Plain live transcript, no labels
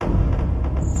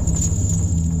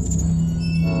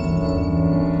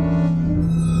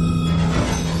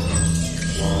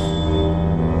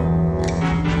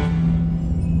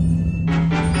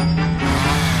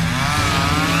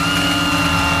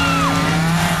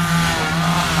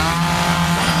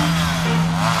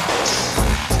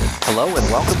Hello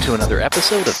and welcome to another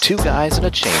episode of Two Guys and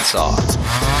a Chainsaw.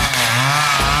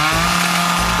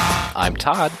 I'm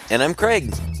Todd. And I'm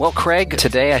Craig. Well, Craig,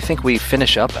 today I think we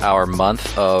finish up our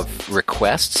month of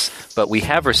requests, but we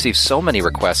have received so many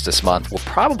requests this month, we'll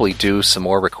probably do some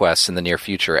more requests in the near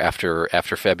future after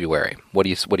February. What do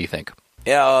you think?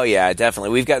 Yeah,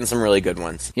 definitely. We've gotten some really good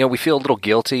ones. You know, we feel a little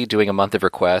guilty doing a month of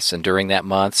requests and during that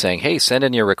month saying, hey, send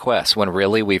in your requests, when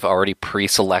really we've already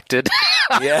pre-selected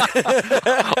Yeah.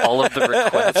 all of the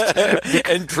requests.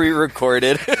 And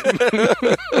pre-recorded.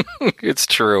 It's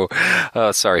true.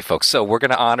 Sorry, folks. So we're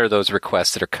going to honor those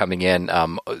requests that are coming in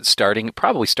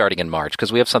probably starting in March,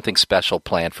 because we have something special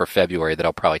planned for February that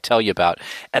I'll probably tell you about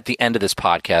at the end of this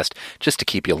podcast, just to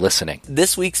keep you listening.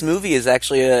 This week's movie is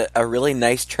actually a really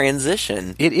nice transition.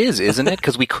 It is, isn't it?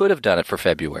 Because we could have done it for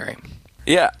February.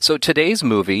 Yeah. So today's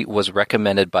movie was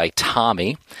recommended by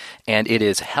Tommy, and it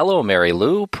is Hello, Mary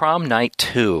Lou, Prom Night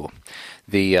 2,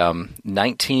 the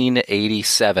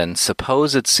 1987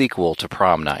 supposed sequel to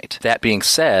Prom Night. That being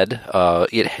said,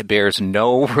 it bears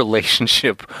no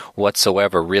relationship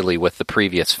whatsoever, really, with the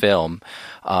previous film.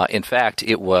 In fact,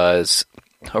 it was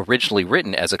originally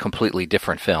written as a completely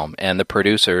different film, and the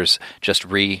producers just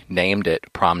renamed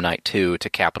it Prom Night 2 to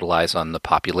capitalize on the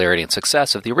popularity and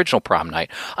success of the original Prom Night.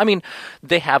 I mean,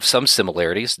 they have some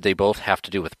similarities. They both have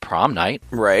to do with prom night.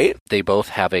 Right. They both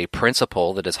have a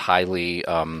principal that is highly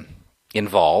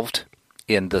involved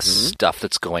in the stuff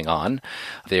that's going on.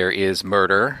 There is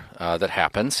murder that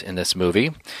happens in this movie,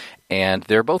 and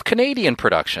they're both Canadian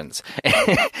productions.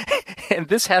 And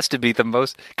this has to be the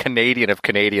most Canadian of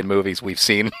Canadian movies we've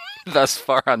seen thus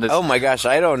far on this. Oh my gosh,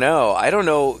 I don't know. I don't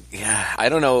know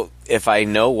if I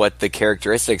know what the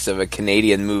characteristics of a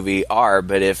Canadian movie are,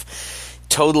 but if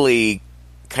totally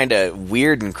kind of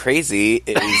weird and crazy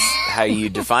is how you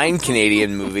define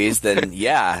Canadian movies, then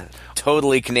yeah,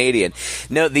 totally Canadian.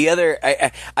 No, the other,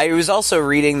 I was also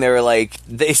reading,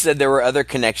 they said there were other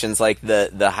connections, like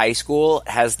the high school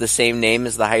has the same name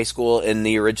as the high school in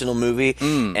the original movie,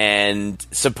 and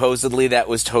supposedly that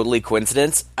was totally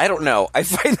coincidence. I don't know. I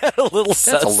find that a little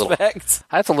suspect.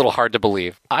 That's a little hard to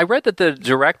believe. I read that the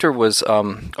director was,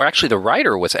 or actually the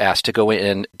writer was asked to go in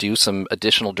and do some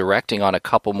additional directing on a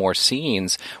couple more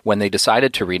scenes when they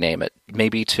decided to rename it,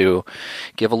 maybe to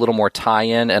give a little more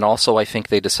tie-in, and also I think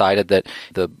they decided that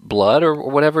the blood or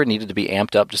whatever needed to be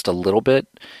amped up just a little bit,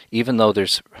 even though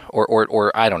there's,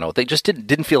 or I don't know, they just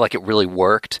didn't feel like it really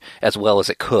worked as well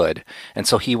as it could, and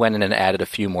so he went in and added a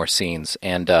few more scenes,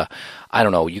 and I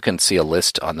don't know, you can see a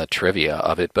list on the trivia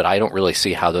of it, but I don't really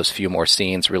see how those few more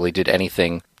scenes really did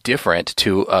anything different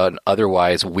to an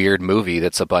otherwise weird movie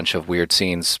that's a bunch of weird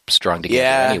scenes strung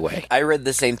together anyway. I read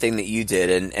the same thing that you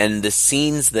did, and the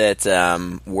scenes that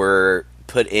were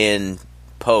put in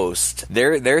post,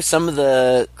 they're some of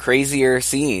the crazier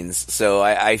scenes, so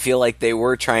I feel like they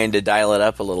were trying to dial it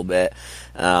up a little bit.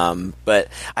 But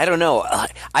I don't know.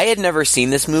 I had never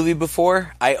seen this movie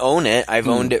before. I own it. I've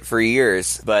owned it for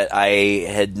years, but I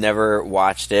had never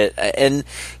watched it. And,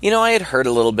 I had heard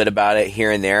a little bit about it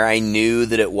here and there. I knew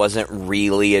that it wasn't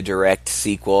really a direct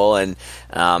sequel, and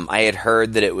I had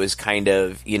heard that it was kind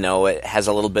of, it has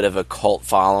a little bit of a cult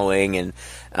following, and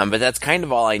but that's kind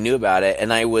of all I knew about it.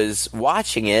 And I was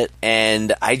watching it,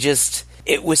 and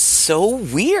it was so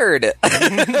weird.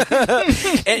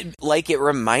 It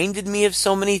reminded me of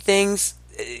so many things.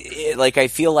 I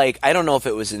feel like, I don't know if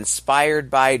it was inspired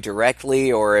by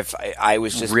directly or if I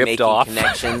was just ripped making off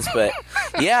connections, but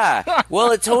yeah.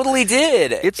 Well, it totally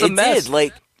did. It's a mess.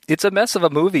 It's a mess of a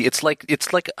movie. It's like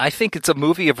I think it's a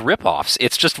movie of rip-offs.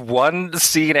 It's just one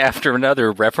scene after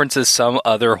another references some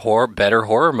other better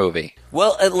horror movie.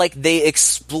 Well, they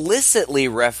explicitly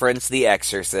reference The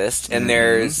Exorcist, and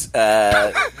there's,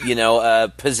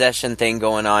 a possession thing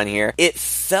going on here. It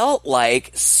felt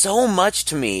like so much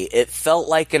to me. It felt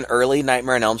like an early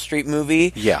Nightmare on Elm Street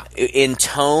movie. Yeah. In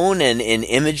tone and in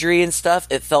imagery and stuff,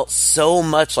 it felt so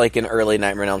much like an early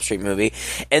Nightmare on Elm Street movie.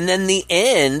 And then the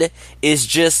end is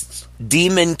just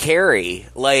Demon Carrey,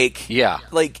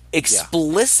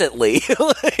 explicitly.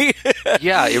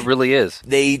 Yeah, it really is.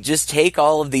 They just take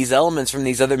all of these elements from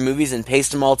these other movies and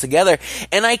paste them all together,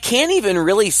 and I can't even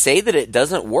really say that it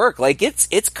doesn't work.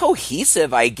 It's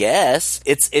cohesive, I guess.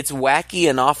 It's wacky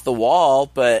and off the wall,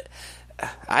 but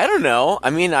I don't know.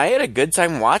 I mean, I had a good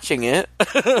time watching it.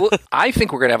 Well, I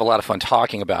think we're going to have a lot of fun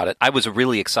talking about it. I was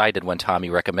really excited when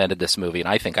Tommy recommended this movie, and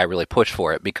I think I really pushed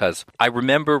for it because I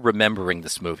remember remembering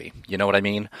this movie. You know what I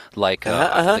mean?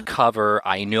 The cover,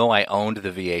 I know I owned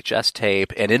the VHS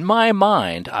tape, and in my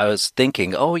mind, I was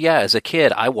thinking, oh yeah, as a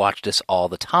kid, I watched this all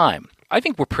the time. I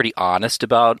think we're pretty honest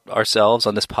about ourselves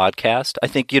on this podcast. I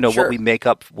think, Sure. what we make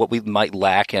up, what we might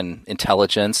lack in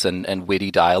intelligence and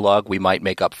witty dialogue, we might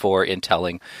make up for in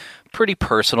telling pretty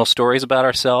personal stories about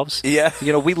ourselves. Yeah.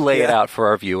 We lay it out for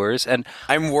our viewers. And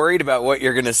I'm worried about what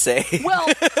you're going to say. well,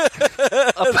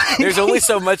 There's only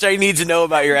so much I need to know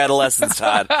about your adolescence,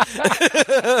 Todd.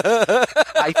 I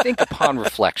think upon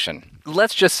reflection,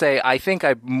 let's just say I think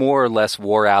I more or less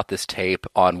wore out this tape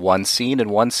on one scene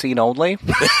and one scene only.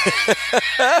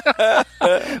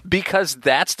 Because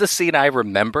that's the scene I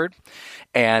remembered.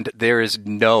 And there is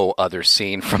no other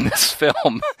scene from this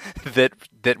film that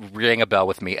rang a bell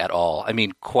with me at all. I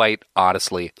mean, quite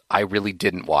honestly, I really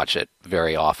didn't watch it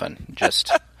very often.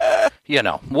 Just,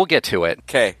 we'll get to it.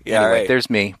 Okay, yeah, anyway, right. There's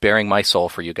me bearing my soul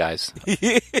for you guys.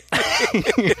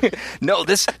 No,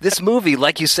 this movie,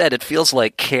 like you said, it feels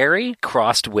like Carrie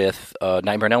crossed with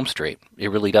Nightmare on Elm Street.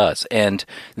 It really does. And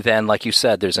then, like you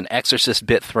said, there's an Exorcist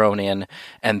bit thrown in,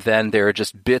 and then there are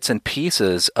just bits and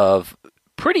pieces of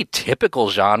pretty typical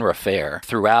genre fare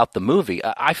throughout the movie.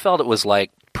 I felt it was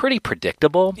like pretty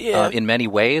predictable in many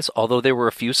ways, although there were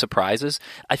a few surprises.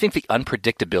 I think the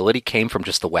unpredictability came from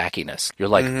just the wackiness. You're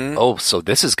like, oh, so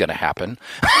this is going to happen,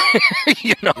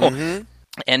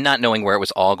 and not knowing where it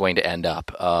was all going to end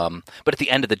up. But at the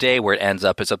end of the day, where it ends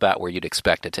up is about where you'd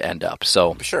expect it to end up.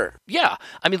 So, sure. Yeah.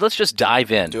 I mean, let's just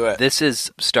dive in. Do it. This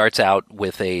starts out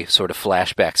with a sort of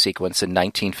flashback sequence in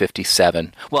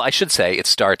 1957. Well, I should say it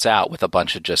starts out with a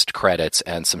bunch of just credits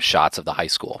and some shots of the high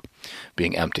school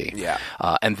being empty. Yeah.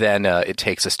 And then it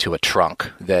takes us to a trunk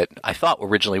that I thought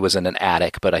originally was in an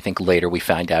attic, but I think later we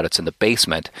find out it's in the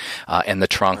basement. And the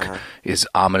trunk is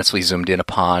ominously zoomed in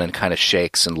upon and kind of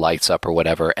shakes and lights up or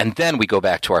whatever. And then we go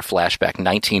back to our flashback,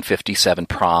 1957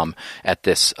 prom at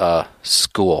this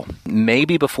school.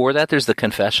 Maybe before that there's the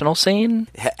confessional scene?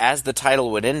 As the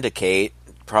title would indicate,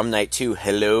 Prom Night 2,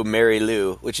 Hello, Mary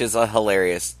Lou, which is a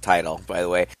hilarious title, by the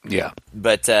way. Yeah.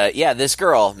 But, this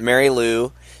girl, Mary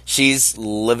Lou, she's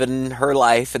living her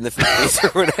life in the 50s or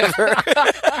whatever.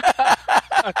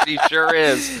 She sure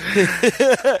is.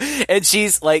 And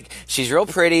she's real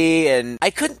pretty, and I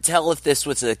couldn't tell if this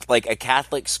was a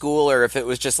Catholic school or if it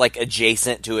was just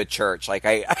adjacent to a church.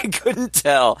 I couldn't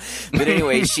tell. But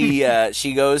anyway,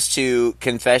 she goes to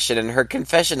confession, and her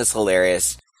confession is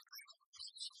hilarious.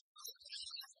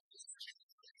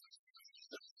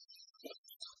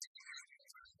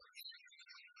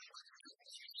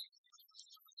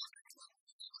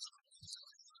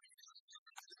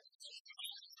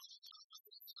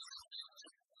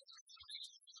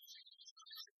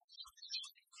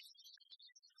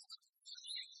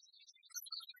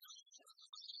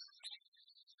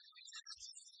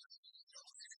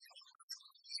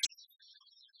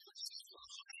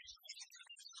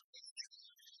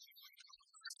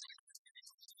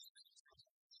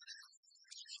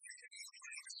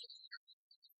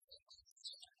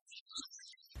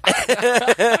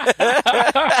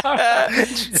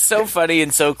 So funny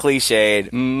and so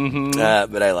cliched,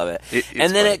 but I love it.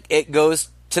 And then it goes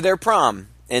to their prom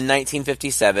in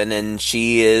 1957, and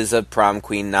she is a prom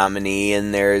queen nominee,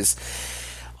 and there's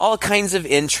all kinds of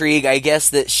intrigue. I guess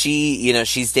that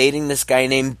she's dating this guy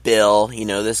named Bill,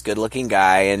 this good-looking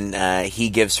guy, and he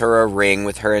gives her a ring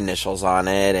with her initials on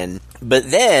it, but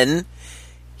then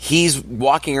he's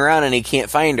walking around and he can't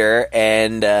find her,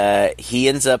 and he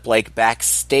ends up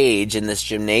backstage in this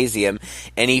gymnasium,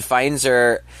 and he finds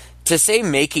her. To say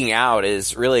making out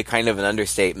is really kind of an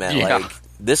understatement. Yeah.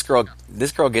 This girl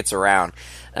gets around,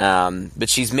 but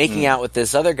she's making out with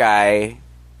this other guy,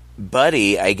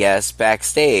 Buddy, I guess,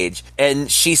 backstage,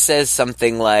 and she says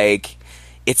something like,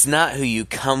 "It's not who you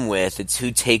come with, it's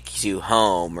who takes you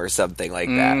home," or something like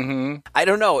that. I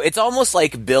don't know. It's almost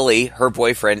like Billy, her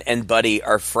boyfriend, and Buddy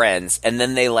are friends, and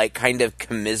then they kind of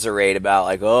commiserate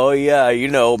about oh yeah,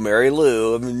 Mary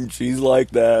Lou, I mean, she's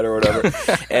like that or whatever.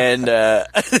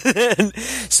 And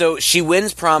so she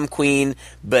wins prom queen,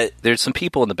 but there's some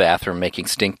people in the bathroom making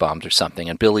stink bombs or something,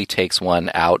 and Billy takes one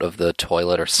out of the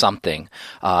toilet or something,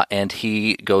 and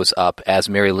he goes up as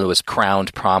Mary Lou is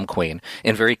crowned prom queen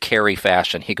in very Carrie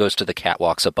fashion. He goes to the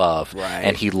catwalks above,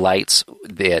 and he lights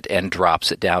it and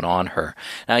drops it down on her.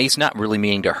 Now, he's not really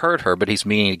meaning to hurt her, but he's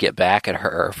meaning to get back at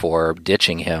her for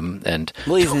ditching him.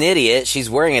 Well, he's an idiot. She's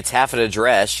wearing a taffeta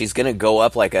dress. She's going to go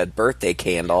up like a birthday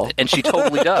candle. And she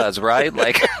totally does, right?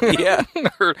 Yeah.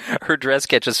 her dress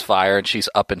catches fire, and she's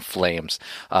up in flames.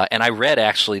 And I read,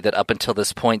 actually, that up until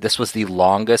this point, this was the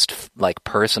longest,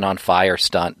 person on fire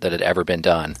stunt that had ever been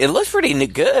done. It looked pretty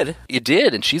good. It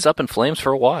did, and she's up in flames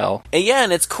for a while. And yeah,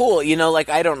 and it's cool.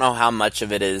 I don't know how much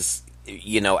of it is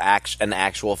an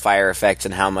actual fire effect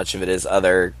and how much of it is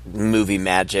other movie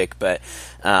magic. But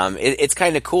it's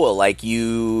kind of cool. Like,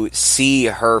 you see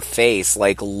her face,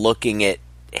 like, looking at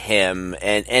him,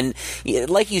 and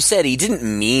like you said, he didn't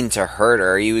mean to hurt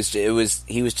her. He was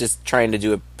just trying to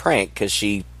do a prank because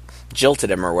she jilted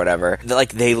him or whatever.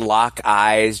 Like, they lock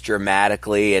eyes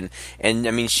dramatically, and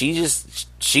I mean,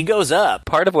 she goes up.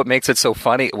 Part of what makes it so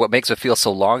funny, what makes it feel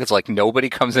so long, is like nobody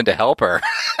comes in to help her.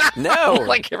 No.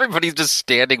 Like, everybody's just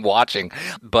standing watching.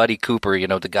 Buddy Cooper,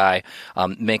 the guy,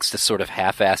 makes this sort of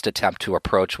half-assed attempt to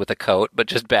approach with a coat, but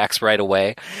just backs right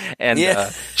away. And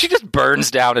she just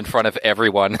burns down in front of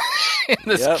everyone in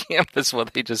this campus while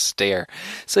they just stare.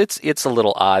 So it's a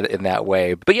little odd in that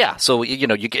way. But yeah, so you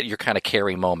get your kind of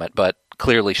Carrie moment, but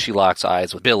clearly she locks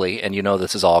eyes with Billy, and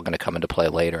this is all going to come into play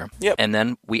later. Yep. And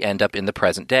then we end up in the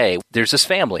present day. There's this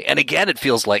family. And again, it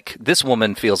feels like this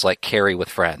woman feels like Carrie with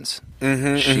Friends.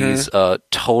 Mm-hmm, She's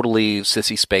totally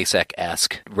Sissy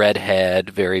Spacek-esque.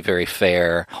 Redhead, very, very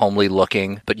fair, homely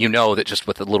looking. But that just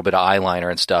with a little bit of eyeliner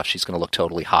and stuff, she's going to look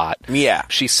totally hot. Yeah.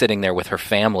 She's sitting there with her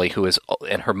family,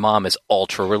 and her mom is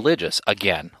ultra-religious.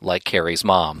 Again, like Carrie's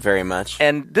mom. Very much.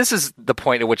 And this is the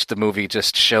point at which the movie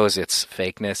just shows its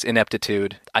fakeness,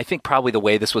 ineptitude. I think probably the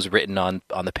way this was written on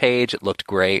the page, it looked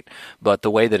great, but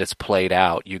the way that it's played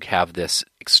out, you have this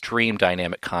extreme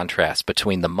dynamic contrast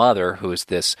between the mother, who is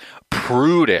this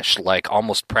prudish, like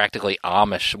almost practically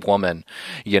Amish woman,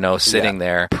 sitting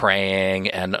there praying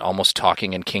and almost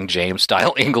talking in King James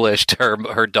style English to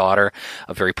her daughter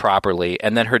very properly,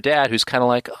 and then her dad, who's kind of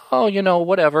like, oh,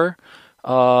 whatever,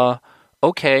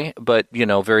 okay, but,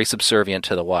 very subservient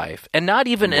to the wife. And not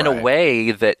even in a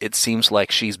way that it seems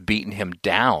like she's beaten him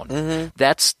down. Mm-hmm.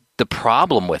 That's the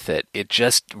problem with it. It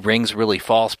just rings really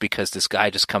false because this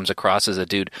guy just comes across as a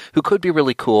dude who could be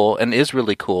really cool and is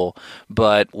really cool,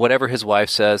 but whatever his wife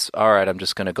says, all right, I'm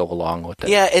just going to go along with it.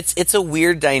 Yeah, it's a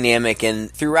weird dynamic, and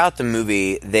throughout the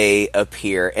movie they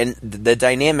appear, and the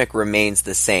dynamic remains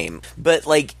the same. But,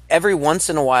 like, every once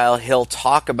in a while he'll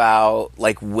talk about,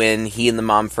 like, when he and the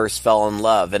mom first fell in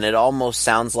love, and it almost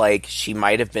sounds like she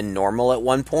might have been normal at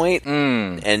one point,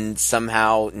 and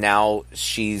somehow now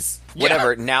she's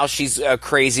whatever. Yeah. Now she's a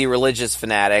crazy religious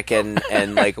fanatic, and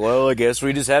like, well, I guess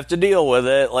we just have to deal with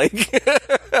it. Like,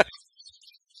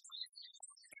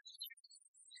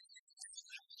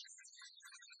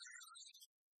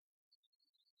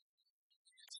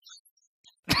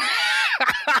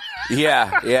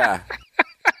 yeah.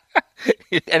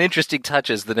 An interesting touch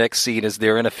is the next scene is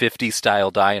they're in a 50s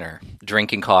style diner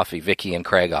drinking coffee. Vicky and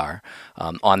Craig are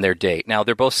on their date. Now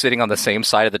they're both sitting on the same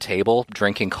side of the table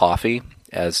drinking coffee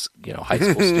as high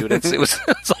school students. It was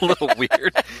a little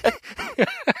weird,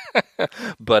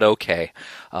 but okay.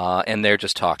 And they're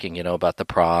just talking, about the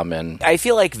prom. And I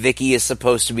feel like Vicky is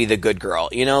supposed to be the good girl.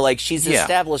 Like she's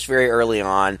established very early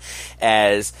on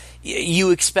as you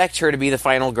expect her to be the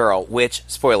final girl, which,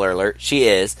 spoiler alert, she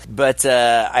is. But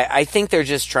I think they're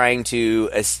just trying to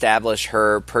establish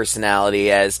her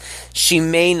personality as she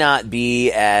may not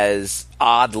be as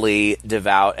oddly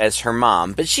devout as her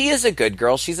mom, but she is a good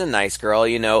girl. She's a nice girl,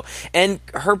 and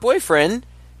her boyfriend,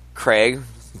 Craig,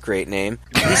 great name,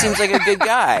 he seems like a good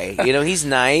guy. He's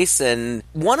nice. And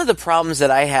one of the problems that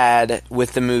I had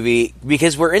with the movie,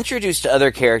 because we're introduced to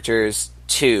other characters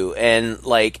too, and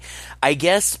like, I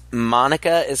guess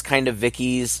Monica is kind of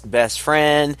Vicky's best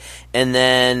friend, and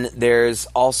then there's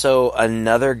also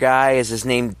another guy. Is his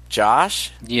name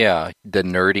Josh? Yeah, the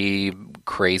nerdy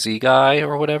crazy guy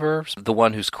or whatever, the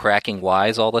one who's cracking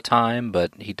wise all the time,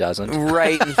 but he doesn't.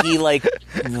 Right, and he like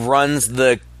runs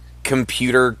the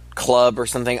computer club or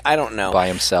something. I don't know. By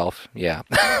himself, yeah.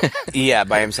 Yeah,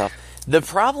 by himself. The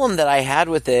problem that I had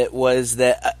with it was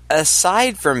that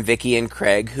aside from Vicky and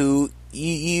Craig, who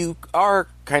you are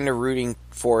kind of rooting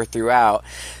for throughout,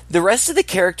 the rest of the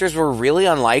characters were really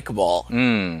unlikable.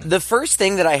 The first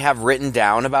thing that I have written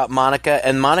down about Monica,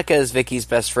 and Monica is Vicky's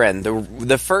best friend,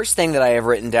 the first thing that I have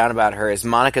written down about her is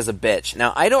Monica's a bitch.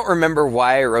 Now, I don't remember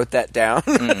why I wrote that down.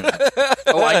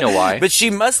 Oh, I know why. But she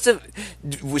must have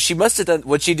done,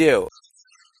 what'd she do?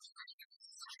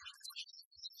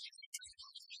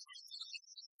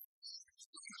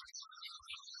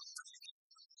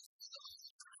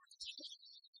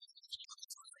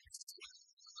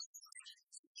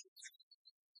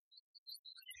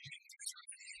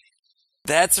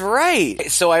 That's right.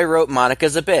 So I wrote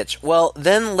Monica's a bitch. Well,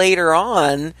 then later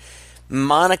on,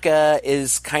 Monica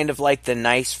is kind of like the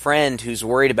nice friend who's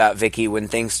worried about Vicky when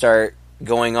things start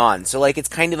going on. So, like, it's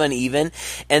kind of uneven.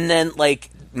 And then, like,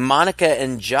 Monica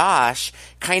and Josh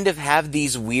kind of have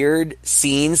these weird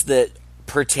scenes that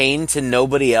pertain to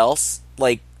nobody else.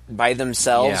 Like, by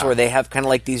themselves where they have kind of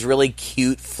like these really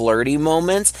cute flirty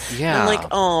moments. Yeah. And I'm like,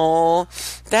 oh,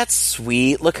 that's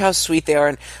sweet. Look how sweet they are.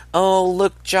 And oh,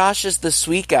 look, Josh is the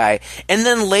sweet guy. And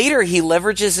then later he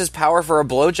leverages his power for a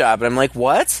blowjob. And I'm like,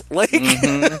 what?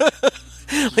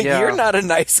 Like, you're not a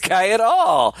nice guy at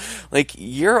all. Like,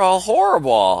 you're all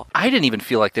horrible. I didn't even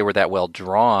feel like they were that well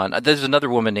drawn. There's another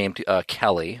woman named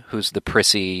Kelly, who's the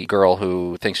prissy girl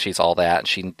who thinks she's all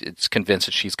that, and it's convinced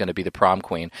that she's going to be the prom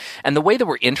queen. And the way that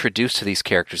we're introduced to these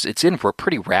characters, it's in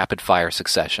pretty rapid-fire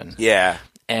succession. Yeah.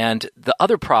 And the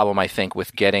other problem, I think,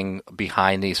 with getting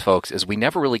behind these folks is we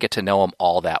never really get to know them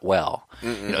all that well.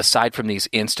 Aside from these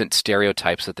instant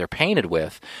stereotypes that they're painted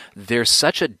with, there's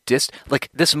such a like,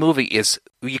 this movie is,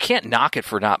 you can't knock it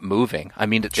for not moving. I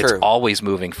mean, it's always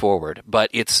moving forward, but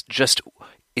it's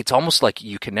almost like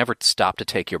you can never stop to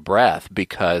take your breath,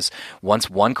 because once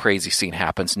one crazy scene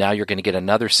happens, now you're going to get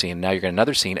another scene, now you're going to get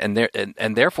another scene,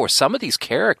 and therefore some of these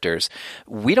characters,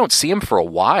 we don't see them for a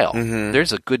while.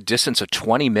 There's a good distance of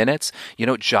 20 minutes.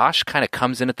 Josh kind of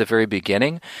comes in at the very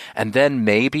beginning, and then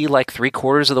maybe like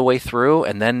 3/4 of the way through,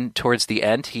 and then towards the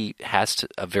end he has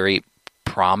a very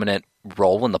prominent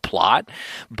role in the plot,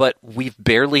 but we've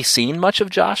barely seen much of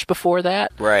Josh before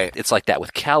that. Right. It's like that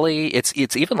with Kelly.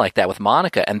 It's even like that with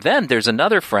Monica. And then there's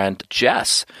another friend,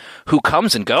 Jess, who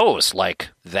comes and goes like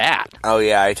that. Oh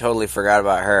yeah, I totally forgot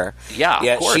about her. Yeah,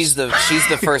 of course. she's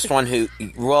the first one who.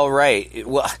 Well, right.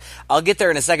 Well, I'll get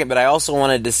there in a second, but I also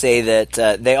wanted to say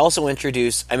that they also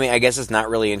introduce. I mean, I guess it's not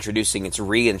really introducing; it's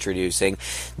reintroducing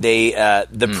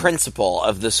the principal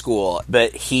of the school,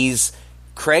 but he's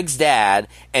Craig's dad,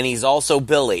 and he's also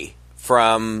Billy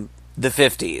from the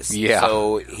 50s. Yeah.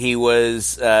 So he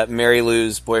was Mary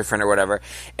Lou's boyfriend or whatever.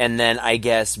 And then I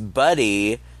guess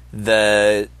Buddy,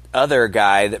 the other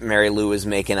guy that Mary Lou was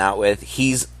making out with,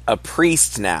 he's a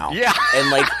priest now. Yeah.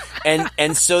 And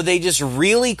and so they just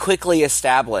really quickly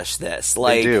establish this.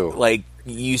 Like, they do. Like,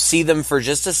 you see them for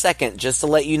just a second, just to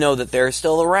let you know that they're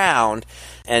still around,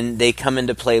 and they come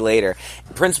into play later.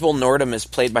 Principal Nordham is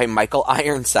played by Michael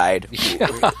Ironside,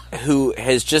 who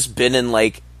has just been in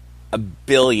like a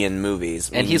billion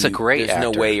movies. And he's a great actor.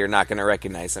 There's no way you're not going to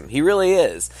recognize him. He really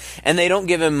is. And they don't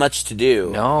give him much to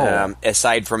do,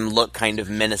 aside from look kind of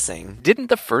menacing. Didn't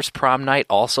the first prom night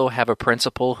also have a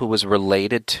principal who was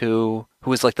related to,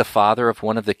 who was like the father of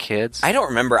one of the kids? I don't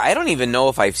remember. I don't even know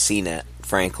if I've seen it,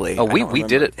 frankly. Oh, we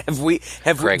did it. Did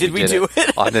we do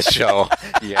it on this show?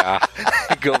 Yeah.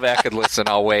 Go back and listen.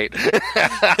 I'll wait.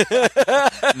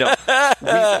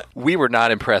 No, we were not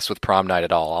impressed with Prom Night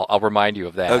at all. I'll remind you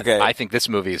of that. Okay. I think this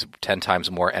movie is 10 times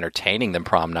more entertaining than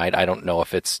Prom Night. I don't know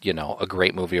if it's, a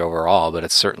great movie overall, but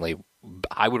it's certainly,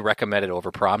 I would recommend it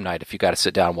over Prom Night if you got to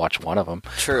sit down and watch one of them.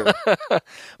 True.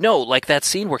 No, like that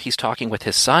scene where he's talking with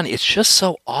his son, it's just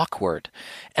so awkward.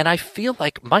 And I feel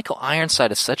like Michael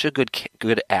Ironside is such a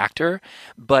good actor,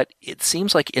 but it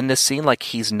seems like in this scene, like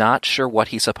he's not sure what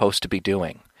he's supposed to be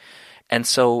doing. And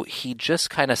so he just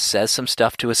kind of says some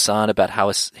stuff to his son about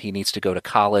how he needs to go to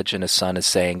college, and his son is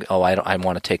saying, oh, I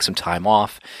want to take some time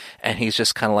off. And he's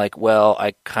just kind of like, well,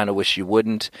 I kind of wish you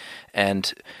wouldn't.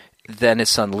 And then his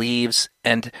son leaves,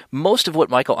 and most of what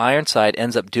Michael Ironside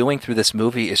ends up doing through this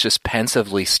movie is just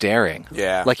pensively staring.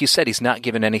 Yeah. Like you said, he's not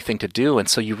given anything to do, and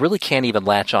so you really can't even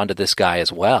latch onto this guy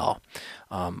as well.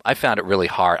 I found it really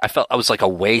hard. I felt I was like a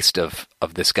waste of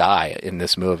this guy in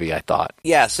this movie, I thought.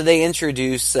 Yeah, so they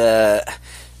introduce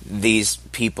these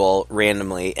people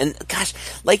randomly. And gosh,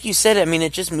 like you said, I mean,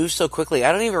 it just moves so quickly.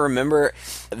 I don't even remember.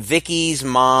 Vicky's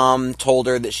mom told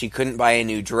her that she couldn't buy a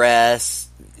new dress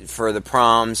for the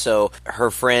prom, so her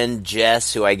friend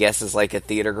Jess, who I guess is like a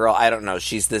theater girl, I don't know,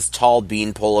 she's this tall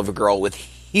beanpole of a girl with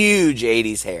huge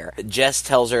 80s hair. Jess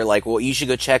tells her, like, well, you should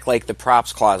go check, like, the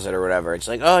props closet or whatever. And she's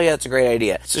like, oh, yeah, that's a great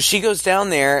idea. So she goes down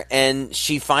there, and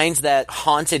she finds that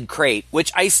haunted crate,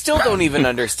 which I still don't even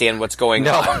understand what's going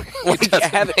on. Like,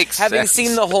 having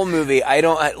seen the whole movie, I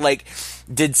don't, like,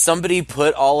 did somebody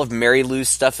put all of Mary Lou's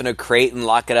stuff in a crate and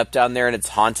lock it up down there and it's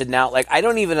haunted now? Like, I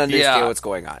don't even understand what's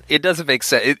going on. It doesn't make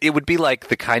sense. It would be like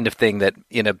the kind of thing that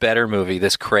in a better movie,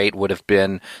 this crate would have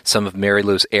been some of Mary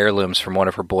Lou's heirlooms from one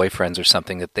of her boyfriends or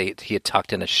something that he had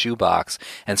tucked in a shoebox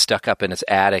and stuck up in his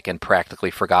attic and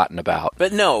practically forgotten about.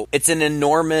 But no, it's an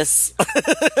enormous,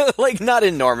 like, not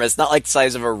enormous, not like the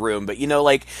size of a room, but,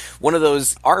 like one of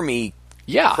those army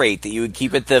crate that you would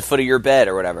keep at the foot of your bed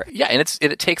or whatever. Yeah, and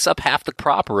it takes up half the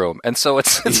prop room, and so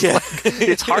it's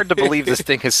it's hard to believe this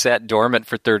thing has sat dormant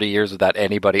for 30 years without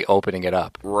anybody opening it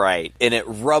up. Right, and it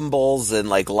rumbles and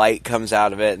like light comes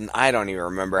out of it, and I don't even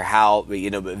remember how, but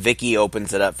Vicky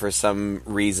opens it up for some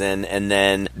reason, and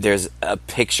then there's a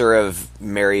picture of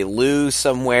Mary Lou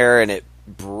somewhere, and it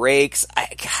breaks.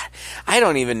 God, I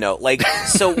don't even know. Like,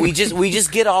 so we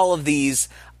just get all of these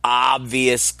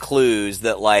obvious clues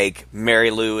that, like,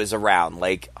 Mary Lou is around,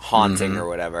 like, haunting or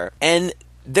whatever. And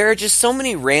there are just so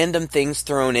many random things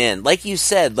thrown in. Like you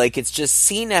said, like, it's just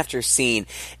scene after scene.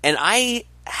 And I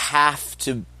have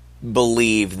to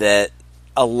believe that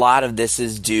a lot of this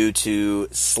is due to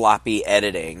sloppy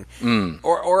editing.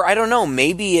 Or I don't know,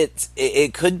 maybe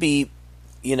it could be,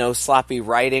 you know, sloppy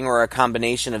writing or a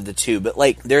combination of the two. But,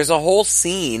 like, there's a whole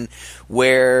scene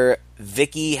where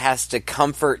Vicky has to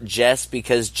comfort Jess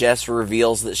because Jess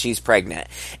reveals that she's pregnant.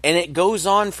 And it goes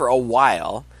on for a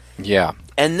while. Yeah.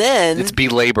 And then... It's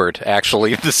belabored,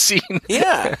 actually, the scene.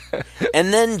 Yeah.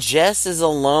 And then Jess is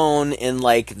alone in,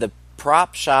 like, the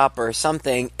prop shop or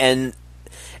something, and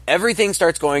everything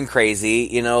starts going crazy,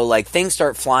 you know, like, things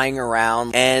start flying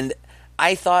around, and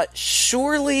I thought,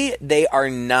 surely they are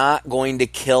not going to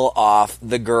kill off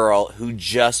the girl who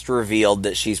just revealed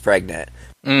that she's pregnant.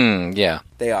 Yeah.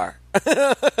 They are.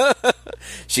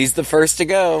 She's the first to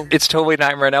go. It's totally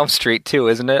Nightmare on Elm Street, too,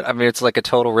 isn't it? I mean, it's like a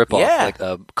total ripoff. Yeah. Like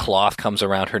a cloth comes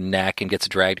around her neck and gets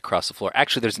dragged across the floor.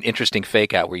 Actually, there's an interesting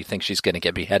fake out where you think she's going to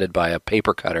get beheaded by a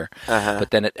paper cutter, but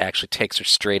then it actually takes her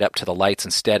straight up to the lights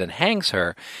instead and hangs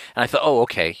her. And I thought, oh,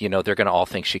 okay, you know, they're going to all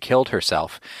think she killed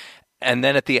herself. And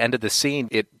then at the end of the scene,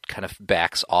 it kind of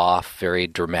backs off very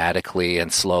dramatically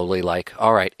and slowly, like,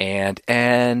 all right, and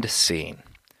end scene.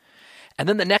 And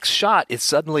then the next shot is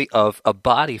suddenly of a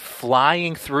body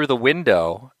flying through the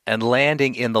window and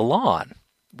landing in the lawn.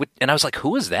 And I was like,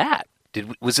 who is that?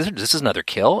 This is another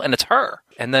kill? And it's her.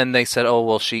 And then they said, oh,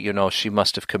 well, she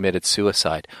must have committed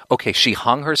suicide. Okay, she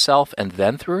hung herself and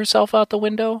then threw herself out the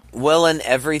window? Well, and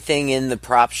everything in the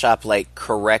prop shop, like,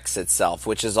 corrects itself,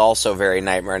 which is also very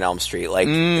Nightmare on Elm Street. Like,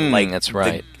 that's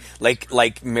right.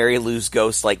 Like Mary Lou's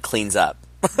ghost, like, cleans up.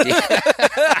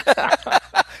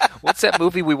 What's that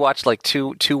movie we watched like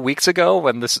two weeks ago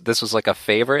when this was like a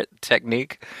favorite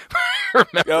technique?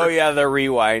 Remember? Oh yeah, the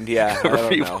rewind. Yeah,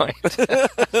 rewind.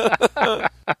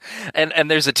 and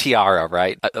there's a tiara,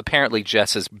 right? Apparently,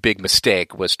 Jess's big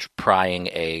mistake was prying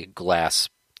a glass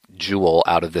jewel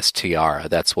out of this tiara.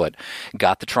 That's what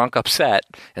got the trunk upset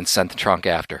and sent the trunk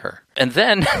after her. And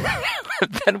then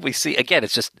we see again.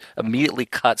 It's just immediately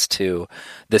cuts to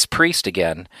this priest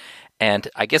again. And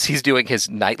I guess he's doing his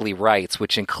nightly rites,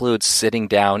 which includes sitting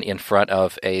down in front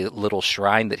of a little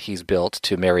shrine that he's built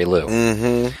to Mary Lou.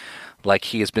 Mm-hmm. Like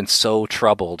he has been so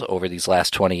troubled over these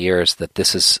last 20 years that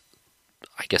this is,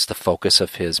 I guess, the focus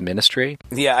of his ministry.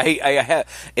 Yeah, I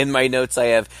have, in my notes I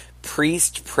have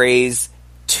priest prays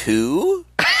to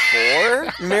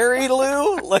for Mary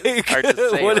Lou? Like, hard to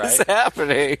say, what right? is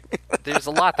happening? There's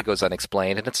a lot that goes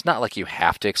unexplained, and it's not like you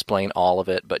have to explain all of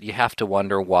it, but you have to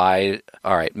wonder why,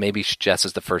 all right, maybe Jess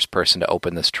is the first person to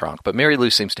open this trunk, but Mary Lou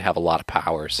seems to have a lot of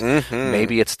powers. Mm-hmm.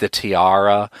 Maybe it's the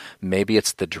tiara, maybe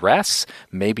it's the dress,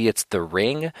 maybe it's the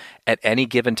ring. At any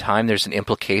given time, there's an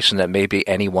implication that maybe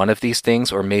any one of these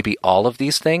things, or maybe all of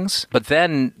these things. But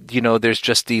then, you know, there's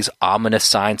just these ominous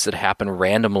signs that happen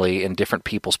randomly in different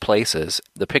people's places.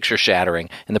 The picture shattering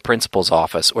in the principal's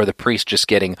office, or the priest just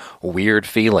getting weird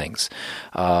feelings.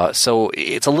 So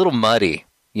it's a little muddy,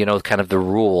 you know, kind of the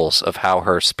rules of how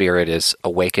her spirit is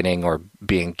awakening or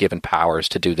being given powers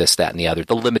to do this, that, and the other.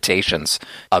 The limitations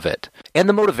of it. And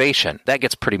the motivation. That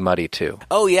gets pretty muddy, too.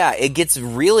 Oh, yeah. It gets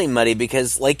really muddy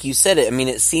because, like you said,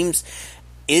 it seems...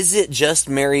 Is it just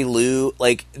Mary Lou?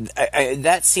 Like,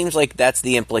 that seems like that's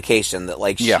the implication, that,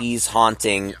 like, she's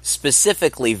haunting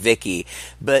specifically Vicky.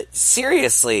 But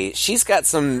seriously, she's got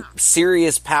some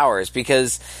serious powers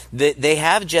because they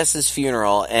have Jess's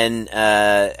funeral and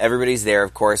everybody's there,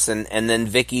 of course, and then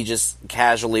Vicky just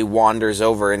casually wanders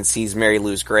over and sees Mary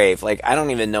Lou's grave. Like, I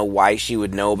don't even know why she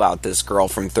would know about this girl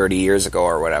from 30 years ago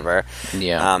or whatever.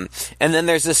 Yeah. And then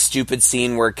there's this stupid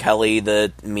scene where Kelly,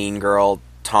 the mean girl,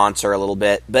 taunts her a little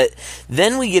bit, but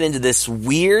then we get into this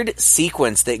weird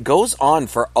sequence that goes on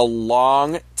for a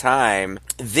long time.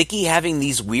 Vicky having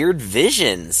these weird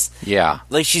visions. Yeah.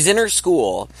 Like, she's in her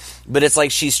school, but it's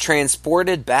like she's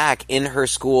transported back in her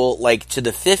school, like, to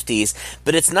the 50s,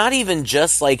 but it's not even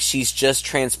just like she's just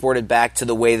transported back to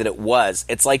the way that it was.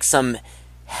 It's like some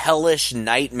hellish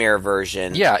nightmare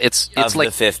version it's of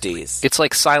like the 50s. It's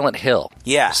like Silent Hill.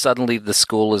 Yeah. Suddenly the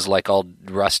school is like all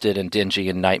rusted and dingy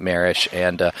and nightmarish,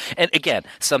 and again,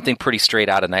 something pretty straight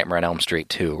out of Nightmare on Elm Street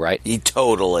too, right?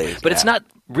 Totally. But it's not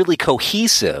really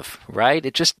cohesive, right?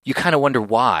 It just, you kind of wonder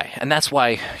why. And that's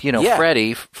why, you know,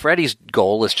 Freddy's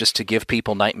goal is just to give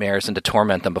people nightmares and to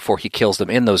torment them before he kills them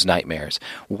in those nightmares.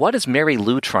 What is Mary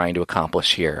Lou trying to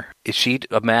accomplish here? Is she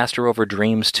a master over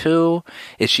dreams too?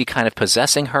 Is she kind of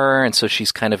possessing her, and so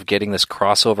she's kind of getting this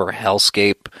crossover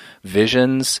hellscape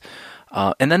visions.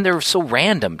 And then they're so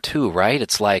random, too, right?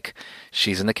 It's like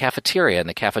she's in the cafeteria, and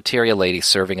the cafeteria lady's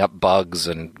serving up bugs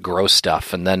and gross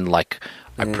stuff. And then, like,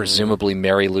 presumably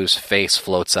Mary Lou's face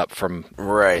floats up from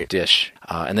a dish.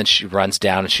 And then she runs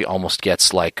down, and she almost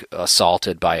gets, like,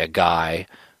 assaulted by a guy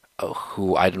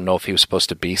who I don't know if he was supposed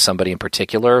to be somebody in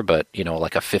particular, but, you know,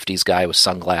 like a 50s guy with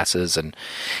sunglasses. And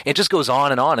it just goes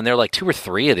on. And there are, like, 2 or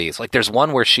 3 of these. Like, there's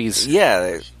one where she's...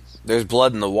 Yeah, there's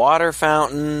blood in the water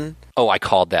fountain. Oh, I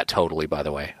called that totally, by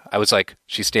the way. I was like,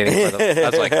 she's standing in front of them. I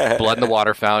was like, blood in the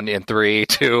water fountain in 3,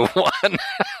 2, 1.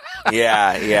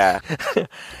 Yeah.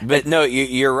 But no,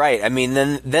 you're right. I mean,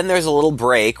 then there's a little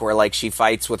break where, like, she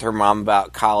fights with her mom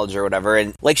about college or whatever.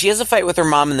 And, like, she has a fight with her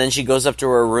mom, and then she goes up to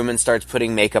her room and starts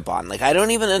putting makeup on. Like, I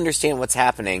don't even understand what's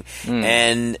happening.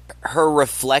 And her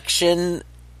reflection,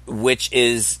 which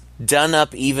is done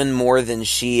up even more than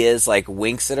she is, like,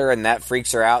 winks at her, and that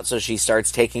freaks her out, so she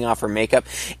starts taking off her makeup.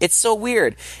 It's so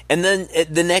weird. And then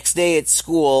the next day at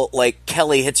school, like,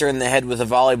 Kelly hits her in the head with a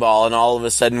volleyball, and all of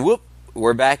a sudden, whoop,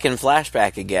 we're back in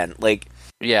flashback again. Like,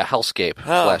 yeah, hellscape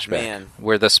flashback, man.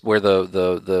 where the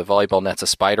volleyball net's a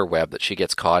spider web that she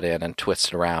gets caught in and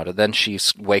twists around, and then she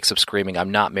wakes up screaming,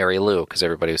 "I'm not Mary Lou," because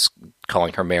everybody was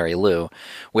calling her Mary Lou,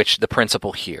 which the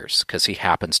principal hears because he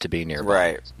happens to be nearby.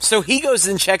 Right. So he goes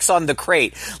and checks on the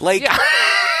crate, like. Yeah.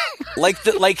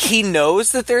 Like he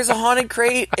knows that there's a haunted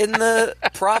crate in the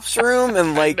props room,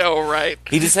 and like, I know, right?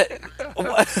 He just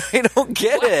I don't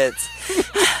get it.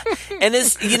 And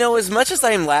as much as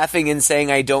I'm laughing and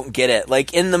saying I don't get it,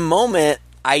 like, in the moment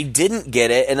I didn't get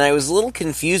it, and I was a little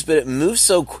confused, but it moved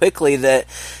so quickly that,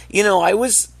 I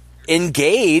was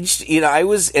engaged. I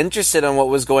was interested in what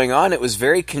was going on. It was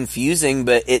very confusing,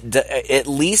 but at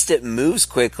least it moves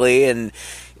quickly, and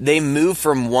they move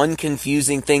from one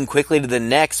confusing thing quickly to the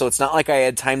next, so it's not like I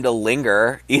had time to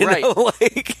linger.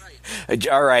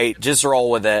 All right, just roll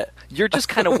with it. You're just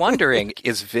kind of wondering,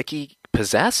 is Vicky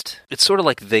possessed? It's sort of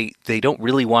like they don't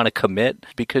really want to commit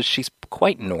because she's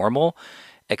quite normal,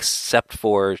 except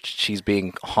for she's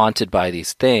being haunted by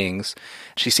these things.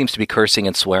 She seems to be cursing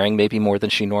and swearing maybe more than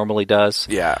she normally does.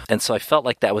 Yeah. And so I felt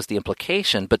like that was the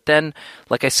implication. But then,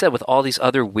 like I said, with all these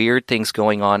other weird things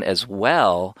going on as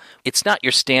well, it's not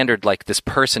your standard, like, this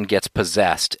person gets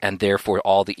possessed and therefore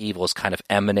all the evil is kind of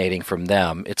emanating from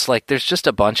them. It's like there's just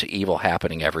a bunch of evil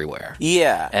happening everywhere.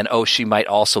 Yeah. And, she might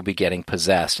also be getting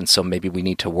possessed, and so maybe we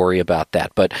need to worry about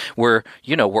that. But we're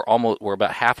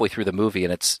about halfway through the movie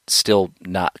and it's still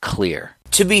not clear.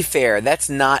 To be fair, that's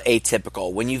not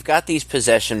atypical. When you've got these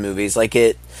possession movies, like,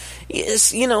 it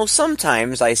is,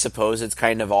 sometimes I suppose it's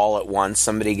kind of all at once,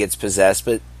 somebody gets possessed,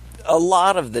 but a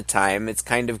lot of the time it's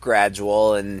kind of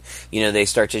gradual, and, they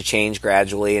start to change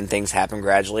gradually and things happen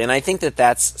gradually, and I think that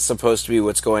that's supposed to be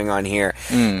what's going on here.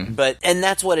 And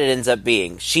that's what it ends up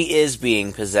being. She is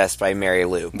being possessed by Mary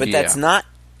Lou, but that's not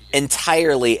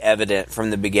entirely evident from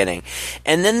the beginning.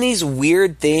 And then these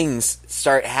weird things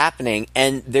start happening,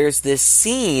 and there's this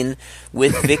scene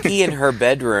with Vicky in her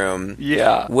bedroom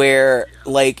where,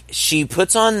 like, she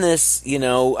puts on this,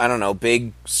 I don't know,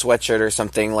 big sweatshirt or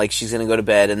something, like she's gonna go to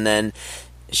bed, and then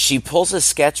she pulls a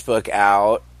sketchbook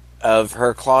out of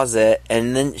her closet,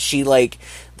 and then she, like,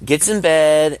 gets in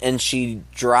bed and she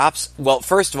drops, well,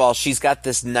 first of all, she's got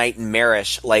this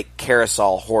nightmarish, like,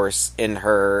 carousel horse in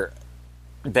her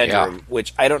bedroom,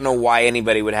 which I don't know why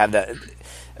anybody would have that.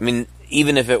 I mean,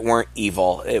 even if it weren't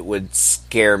evil, it would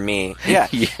scare me. Yeah.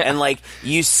 And, like,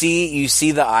 you see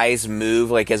the eyes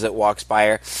move, like, as it walks by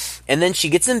her. And then she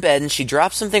gets in bed and she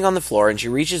drops something on the floor and she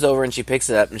reaches over and she picks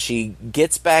it up and she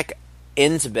gets back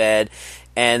into bed,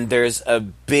 and there's a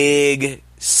big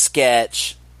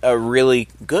sketch, a really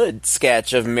good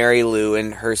sketch of Mary Lou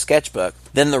in her sketchbook.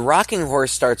 Then the rocking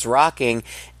horse starts rocking,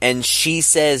 and she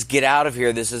says, "Get out of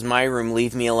here, this is my room,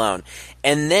 leave me alone."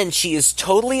 And then she is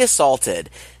totally assaulted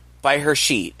by her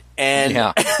sheet. And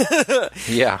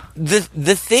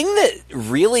the thing that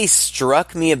really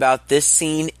struck me about this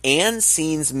scene and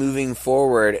scenes moving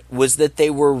forward was that they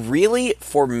were really,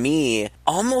 for me,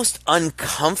 almost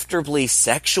uncomfortably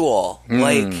sexual.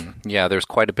 There's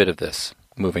quite a bit of this.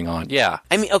 Moving on. Yeah.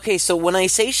 I mean, okay, so when I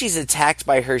say she's attacked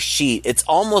by her sheet, it's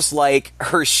almost like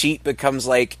her sheet becomes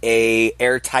like a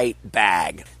airtight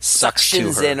bag.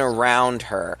 Suctions in around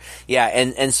her. Yeah,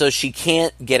 and so she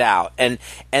can't get out. And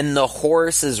the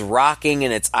horse is rocking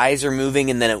and its eyes are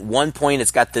moving, and then at one point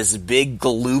it's got this big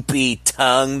gloopy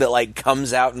tongue that, like,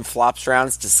 comes out and flops around.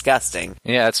 It's disgusting.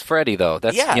 Yeah, it's Freddy, though.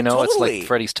 That's totally. It's like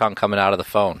Freddy's tongue coming out of the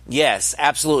phone. Yes,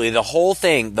 absolutely. The whole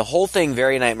thing,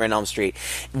 very Nightmare on Elm Street.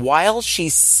 While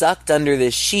she's sucked under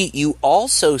this sheet, you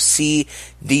also see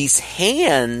these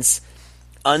hands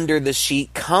under the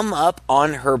sheet come up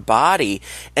on her body,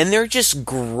 and they're just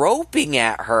groping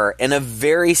at her in a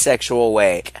very sexual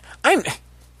way.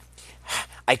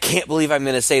 I can't believe I'm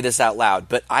going to say this out loud,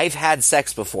 but I've had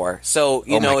sex before, so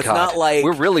it's not like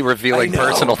we're really revealing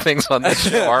personal things on this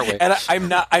show, aren't we? And I'm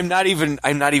not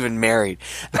even married,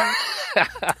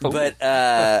 but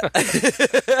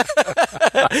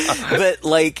but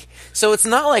like, so it's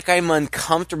not like I'm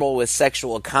uncomfortable with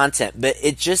sexual content, but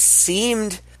it just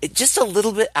seemed just a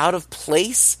little bit out of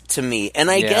place to me,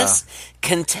 and I guess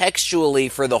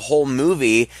contextually for the whole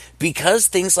movie, because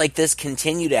things like this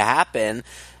continue to happen.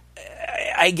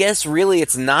 I guess really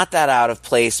it's not that out of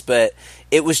place, but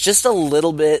it was just a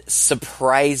little bit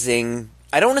surprising.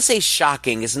 I don't want to say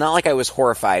shocking. It's not like I was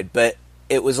horrified, but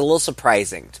it was a little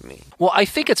surprising to me. Well, I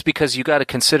think it's because you got to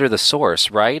consider the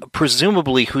source, right?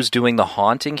 Presumably who's doing the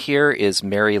haunting here is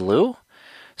Mary Lou.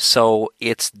 So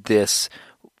it's this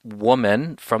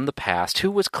woman from the past who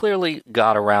was clearly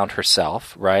got around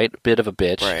herself, right? Bit of a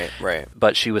bitch. Right.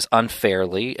 But she was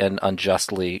unfairly and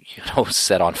unjustly,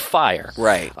 set on fire.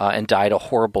 Right. And died a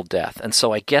horrible death. And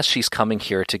so I guess she's coming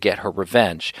here to get her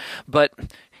revenge. But,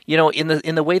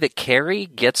 in the way that Carrie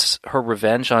gets her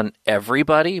revenge on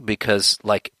everybody, because,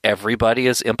 like, everybody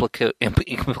is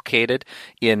implicated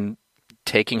in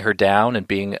taking her down and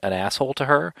being an asshole to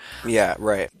her. Yeah,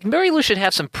 right. Mary Lou should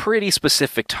have some pretty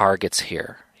specific targets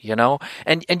here.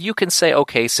 And you can say,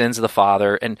 okay, sins of the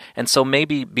father, and so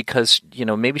maybe because,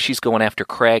 maybe she's going after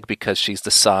Craig because she's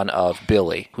the son of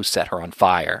Billy, who set her on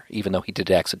fire, even though he did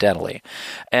it accidentally.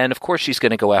 And of course she's going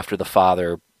to go after the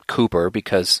father, Cooper,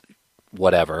 because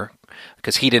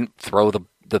he didn't throw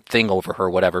the thing over her,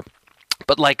 whatever.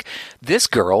 But, like, this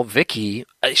girl, Vicky,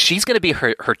 she's going to be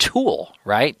her tool,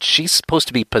 right? She's supposed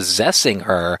to be possessing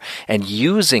her and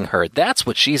using her. That's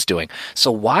what she's doing.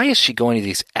 So why is she going to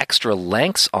these extra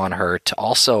lengths on her to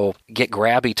also get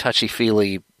grabby,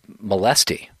 touchy-feely,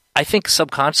 molesty? I think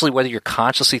subconsciously, whether you're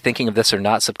consciously thinking of this or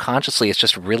not, subconsciously, it's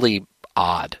just really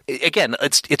odd. Again,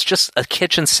 it's just a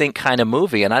kitchen sink kind of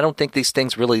movie, and I don't think these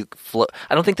things really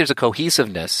I don't think there's a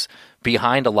cohesiveness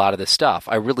behind a lot of this stuff.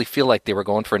 I really feel like they were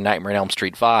going for a Nightmare on Elm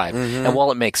Street vibe. Mm-hmm. And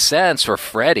while it makes sense for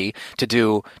Freddy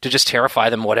to just terrify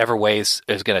them whatever ways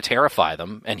is going to terrify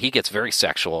them, and he gets very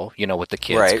sexual, with the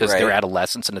kids because they're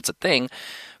adolescents and it's a thing,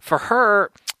 for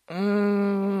her,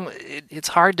 it's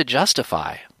hard to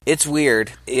justify. It's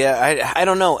weird. Yeah, I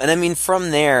don't know. And I mean,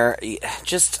 from there,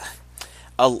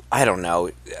 I don't know.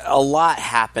 A lot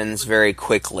happens very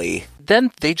quickly.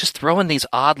 Then they just throw in these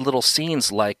odd little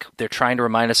scenes, like they're trying to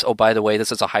remind us, oh, by the way,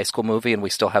 this is a high school movie and we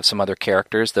still have some other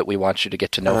characters that we want you to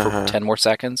get to know for 10 more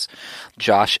seconds.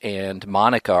 Josh and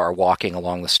Monica are walking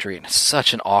along the street. It's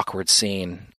such an awkward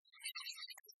scene.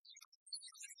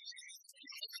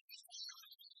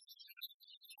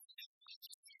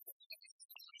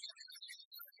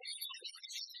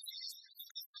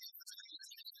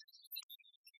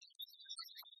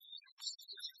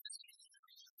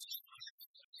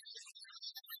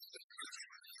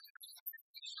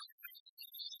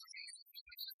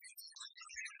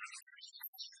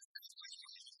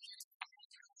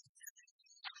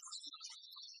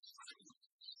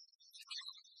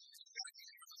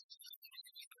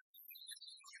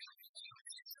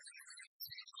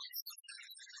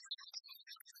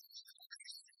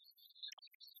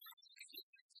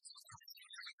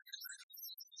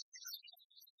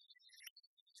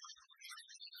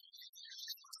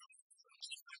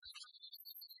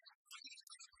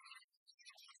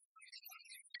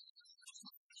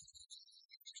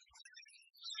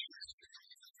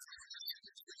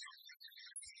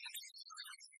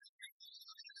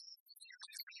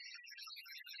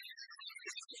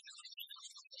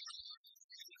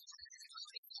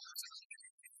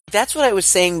 That's what I was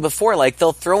saying before. Like,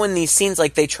 they'll throw in these scenes,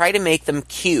 like, they try to make them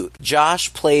cute.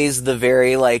 Josh plays the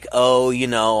very, like,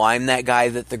 I'm that guy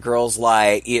that the girls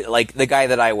like the guy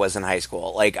that I was in high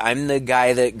school. Like, I'm the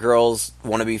guy that girls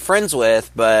want to be friends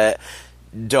with, but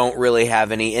don't really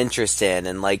have any interest in.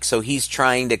 And, like, so he's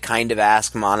trying to kind of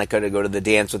ask Monica to go to the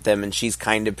dance with them, and she's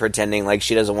kind of pretending like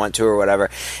she doesn't want to or whatever.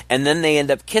 And then they end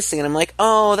up kissing, and I'm like,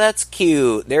 oh, that's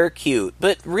cute. They're cute.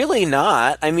 But really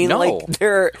not. I mean, like,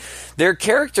 their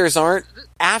characters aren't,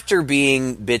 after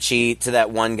being bitchy to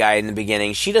that one guy in the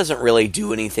beginning, she doesn't really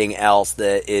do anything else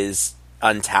that is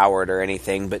untowered or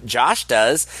anything, but Josh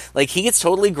does. Like, he gets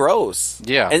totally gross.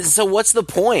 Yeah. And so what's the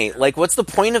point? Like, what's the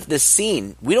point of this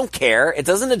scene? We don't care. It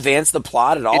doesn't advance the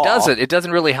plot at all. It doesn't. It doesn't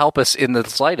really help us in the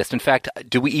slightest. In fact,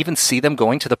 do we even see them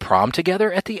going to the prom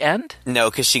together at the end?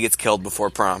 No, because she gets killed before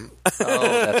prom. Oh,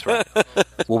 that's right.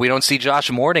 Well, we don't see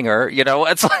Josh mourning her,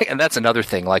 It's like, and that's another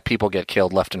thing. Like, people get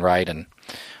killed left and right, and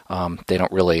they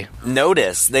don't really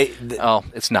notice. Oh,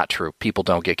 it's not true. People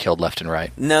don't get killed left and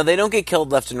right. No, they don't get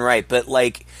killed left and right, but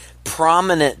like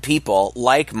prominent people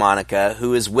like Monica,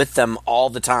 who is with them all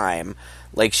the time,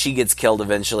 like she gets killed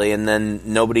eventually, and then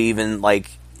nobody even like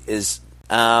is.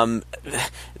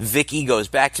 Vicky goes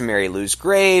back to Mary Lou's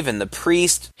grave, and the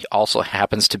priest He also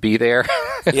happens to be there.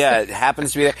 yeah, it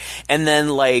happens to be there, and then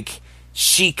like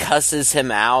she cusses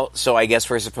him out, so I guess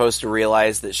we're supposed to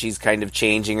realize that she's kind of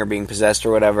changing or being possessed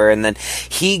or whatever, and then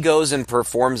he goes and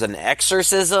performs an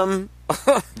exorcism.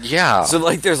 Yeah. So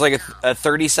like there's like a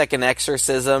 30-second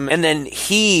exorcism, and then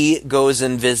he goes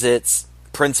and visits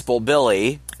Principal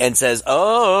Billy and says,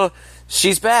 "Oh,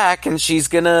 she's back and she's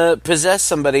gonna possess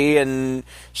somebody and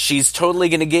she's totally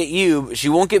gonna get you. She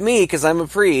won't get me because I'm a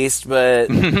priest." But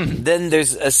then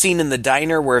there's a scene in the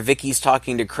diner where Vicky's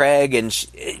talking to Craig, and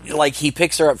like he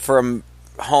picks her up from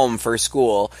home for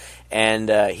school, and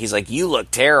he's like, "You look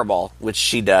terrible," which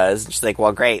she does. She's like,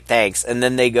 "Well, great, thanks." And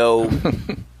then they go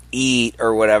eat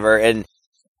or whatever, and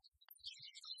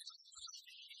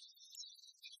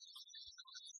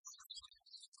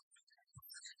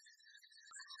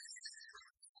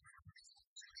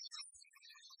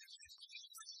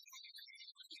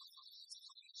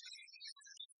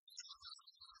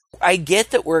I get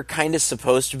that we're kind of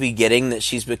supposed to be getting that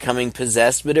she's becoming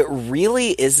possessed, but it really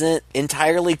isn't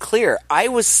entirely clear. I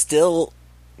was still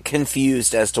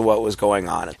confused as to what was going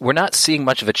on. We're not seeing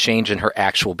much of a change in her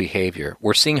actual behavior.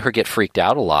 We're seeing her get freaked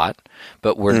out a lot,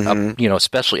 but we're,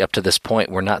 especially up to this point,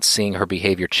 we're not seeing her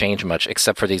behavior change much,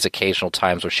 except for these occasional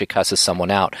times where she cusses someone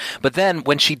out. But then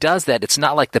when she does that, it's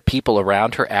not like the people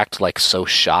around her act like so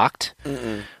shocked.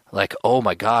 Like, oh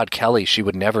my God, Kelly, she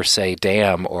would never say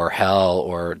damn or hell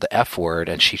or the F word,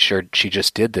 and she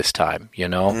just did this time, you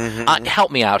know?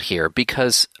 Help me out here,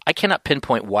 because I cannot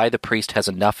pinpoint why the priest has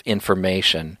enough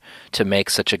information to make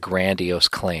such a grandiose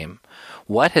claim.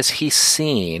 What has he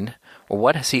seen, or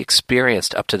what has he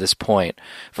experienced up to this point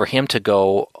for him to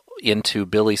go into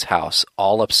Billy's house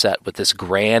all upset with this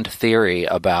grand theory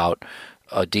about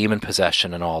demon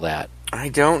possession and all that? I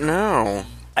don't know.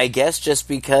 I guess just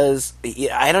because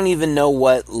I don't even know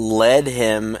what led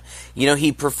him. You know,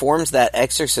 he performs that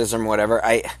exorcism or whatever.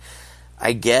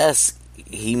 I guess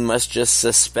he must just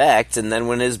suspect, and then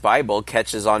when his Bible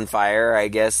catches on fire, I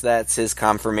guess that's his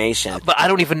confirmation. But I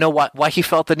don't even know why he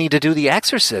felt the need to do the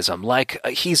exorcism. Like,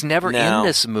 he's never No. in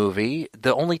this movie.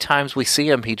 The only times we see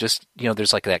him, he just,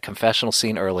 there's like that confessional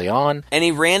scene early on. And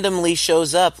he randomly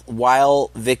shows up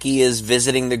while Vicky is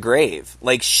visiting the grave.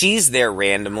 Like, she's there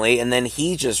randomly, and then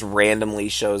he just randomly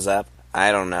shows up.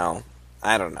 I don't know.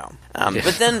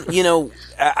 But then,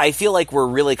 I feel like we're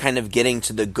really kind of getting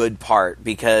to the good part,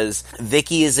 because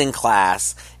Vicky is in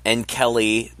class, and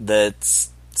Kelly, the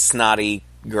snotty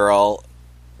girl,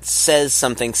 says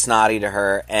something snotty to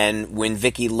her, and when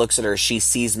Vicky looks at her, she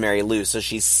sees Mary Lou, so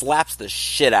she slaps the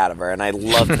shit out of her, and I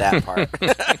loved that part.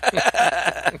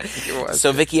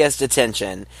 So Vicky has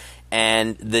detention,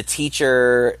 and the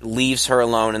teacher leaves her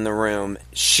alone in the room.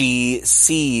 She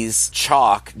sees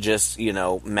Chalk just,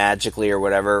 magically or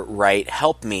whatever, write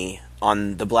 "help me"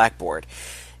 on the blackboard.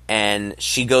 And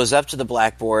she goes up to the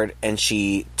blackboard and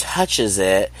she touches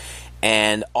it,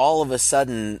 and all of a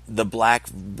sudden the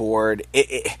blackboard,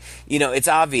 it's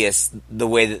obvious the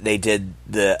way that they did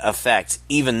the effect,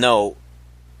 even though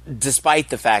despite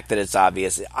the fact that it's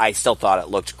obvious, I still thought it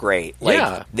looked great.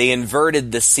 Like, they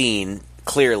inverted the scene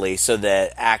clearly so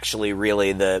that actually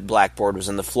really the blackboard was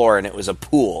in the floor and it was a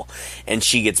pool, and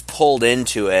she gets pulled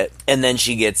into it, and then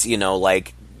she gets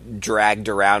dragged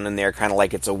around in there kind of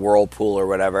like it's a whirlpool or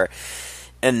whatever,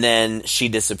 and then she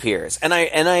disappears. And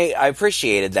I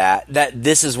appreciated that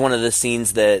this is one of the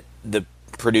scenes that the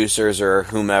producers or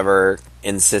whomever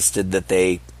insisted that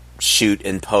they shoot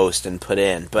in post and put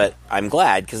in, but I'm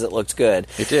glad because it looked good.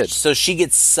 It did. So she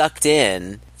gets sucked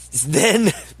in.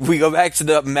 Then we go back to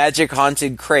the magic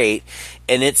haunted crate,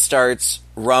 and it starts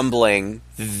rumbling.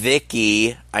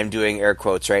 Vicky, I'm doing air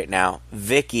quotes right now,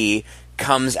 Vicky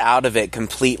comes out of it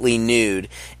completely nude,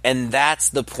 and that's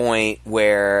the point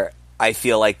where I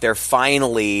feel like they're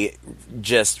finally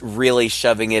just really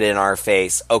shoving it in our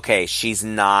face. Okay, she's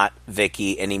not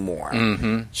Vicky anymore.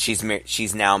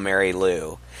 She's now Mary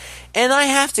Lou. And I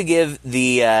have to give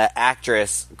the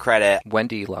actress credit.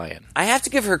 Wendy Lyon. I have to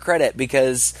give her credit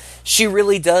because she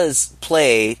really does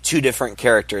play two different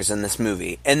characters in this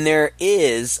movie. And there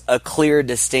is a clear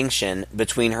distinction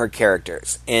between her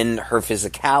characters in her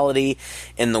physicality,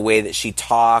 in the way that she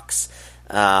talks,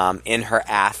 in her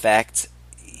affect.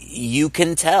 You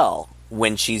can tell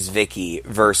when she's Vicky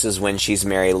versus when she's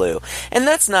Mary Lou. And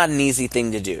that's not an easy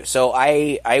thing to do. So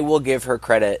I will give her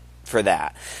credit for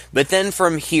that. But then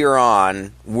from here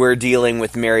on, we're dealing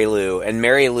with Mary Lou, and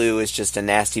Mary Lou is just a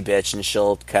nasty bitch, and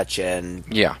she'll cut you, and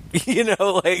yeah,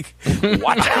 like,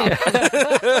 watch out.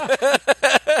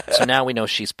 So now we know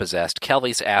she's possessed.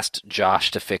 Kelly's asked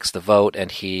Josh to fix the vote,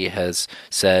 and he has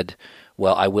said,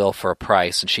 well, I will for a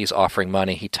price, and she's offering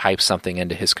money. He types something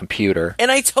into his computer. And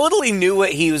I totally knew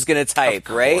what he was going to type,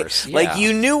 right? Yeah. Like,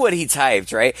 you knew what he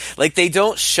typed, right? Like, they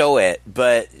don't show it,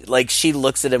 but, like, she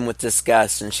looks at him with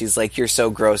disgust, and she's like, you're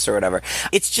so gross, or whatever.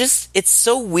 It's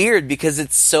so weird, because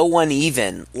it's so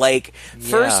uneven. Like,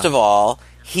 first of all,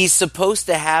 he's supposed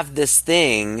to have this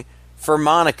thing for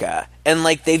Monica, and,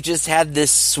 like, they've just had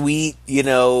this sweet,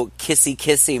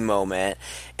 kissy-kissy moment,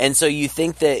 and so you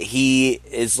think that he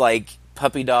is, like,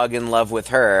 puppy dog in love with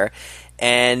her,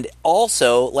 and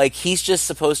also, like, he's just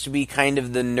supposed to be kind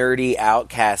of the nerdy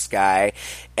outcast guy,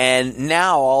 and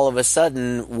now, all of a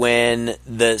sudden, when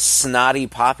the snotty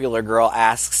popular girl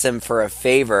asks him for a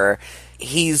favor,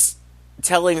 he's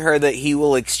telling her that he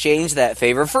will exchange that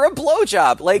favor for a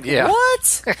blowjob. Like,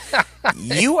 what?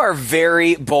 You are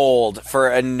very bold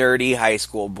for a nerdy high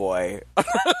school boy.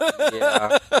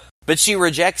 Yeah. But she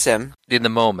rejects him. In the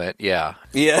moment, yeah.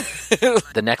 Yeah.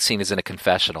 The next scene is in a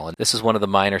confessional, and this is one of the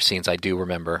minor scenes I do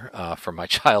remember from my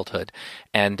childhood,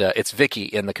 and it's Vicky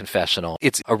in the confessional.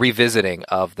 It's a revisiting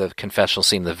of the confessional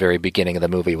scene at the very beginning of the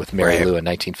movie with Mary Lou in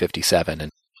 1957,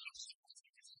 and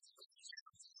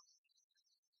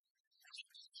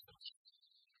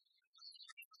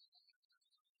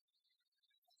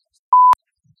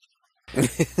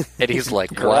and he's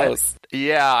like, gross. What?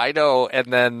 Yeah, I know.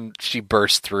 And then she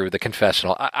bursts through the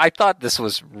confessional. I thought this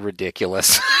was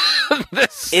ridiculous.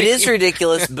 It is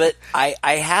ridiculous, but I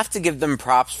have to give them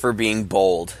props for being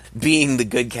bold. Being the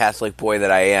good Catholic boy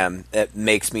that I am, it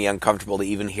makes me uncomfortable to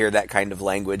even hear that kind of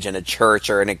language in a church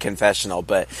or in a confessional.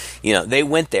 But, they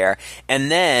went there.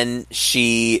 And then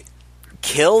she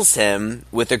kills him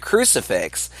with a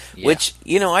crucifix, which,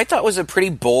 I thought was a pretty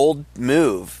bold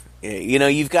move.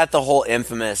 You've got the whole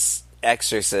infamous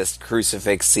Exorcist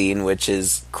crucifix scene, which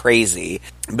is crazy.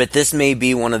 But this may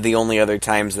be one of the only other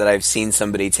times that I've seen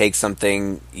somebody take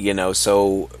something,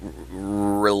 so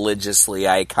religiously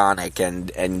iconic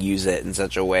and use it in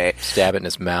such a way. Stab it in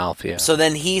his mouth, yeah. So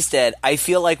then he's dead. I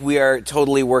feel like we are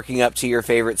totally working up to your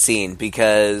favorite scene,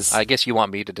 because I guess you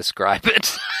want me to describe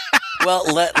it. Well,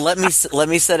 let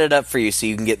me set it up for you so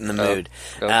you can get in the mood.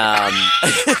 Okay.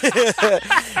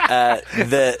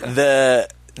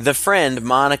 The friend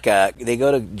Monica, they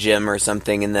go to gym or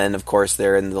something, and then of course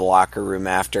they're in the locker room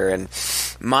after, and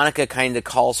Monica kind of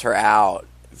calls her out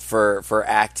for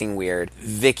acting weird.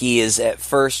 Vicky is at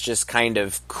first just kind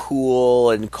of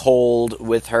cool and cold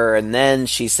with her, and then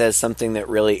she says something that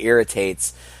really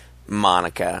irritates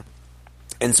Monica.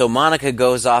 And so Monica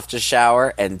goes off to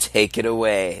shower, and take it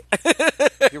away.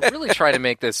 You're really trying to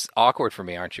make this awkward for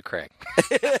me, aren't you, Craig?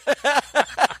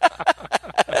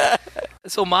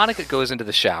 So Monica goes into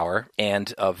the shower,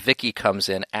 and Vicky comes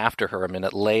in after her a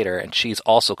minute later, and she's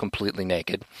also completely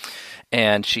naked.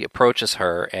 And she approaches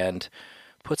her and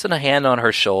puts in a hand on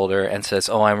her shoulder and says,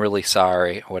 "Oh, I'm really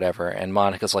sorry," or whatever. And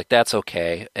Monica's like, "That's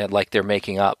okay," and like they're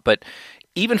making up. But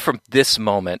even from this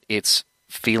moment, it's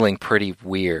feeling pretty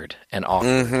weird and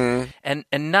awkward. Mm-hmm.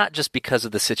 And not just because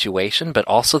of the situation, but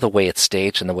also the way it's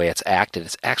staged and the way it's acted.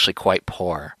 It's actually quite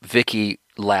poor. Vicky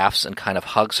laughs and kind of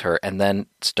hugs her and then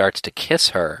starts to kiss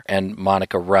her, and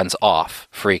Monica runs off,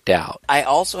 freaked out. I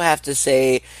also have to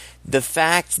say the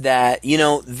fact that,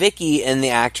 Vicky and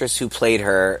the actress who played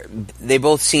her, they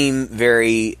both seem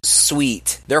very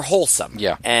sweet. They're wholesome.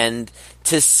 Yeah. And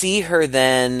to see her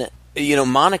then,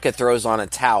 Monica throws on a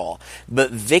towel,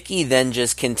 but Vicky then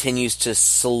just continues to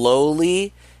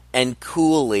slowly and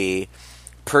coolly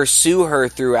pursue her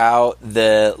throughout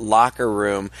the locker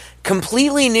room,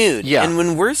 completely nude. Yeah.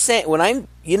 And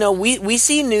we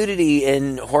see nudity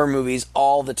in horror movies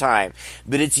all the time,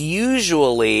 but it's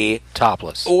usually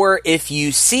topless. Or if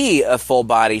you see a full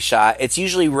body shot, it's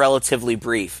usually relatively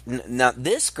brief. Now,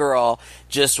 this girl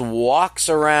just walks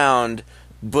around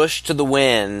bush to the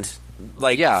wind,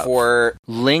 for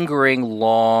lingering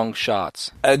long shots,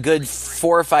 a good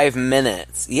 4 or 5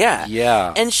 minutes.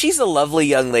 Yeah. And she's a lovely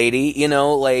young lady,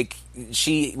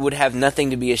 she would have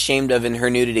nothing to be ashamed of in her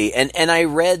nudity. And I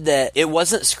read that it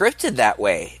wasn't scripted that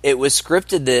way. It was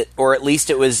scripted that, or at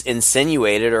least it was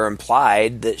insinuated or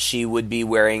implied that she would be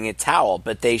wearing a towel,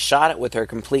 but they shot it with her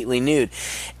completely nude.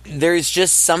 There's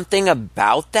just something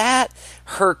about that,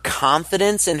 her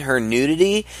confidence in her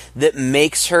nudity, that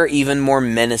makes her even more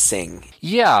menacing.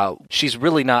 Yeah, she's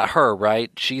really not her, right?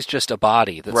 She's just a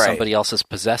body that somebody else is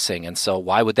possessing, and so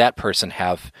why would that person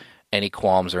have any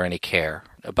qualms or any care?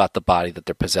 about the body that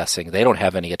they're possessing. They don't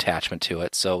have any attachment to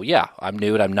it. So yeah, I'm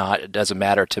nude, I'm not, it doesn't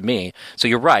matter to me. So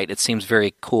you're right, it seems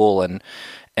very cool and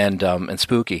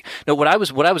spooky. No, what I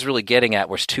was really getting at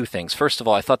was two things. First of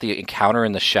all, I thought the encounter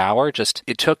in the shower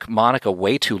it took Monica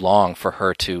way too long for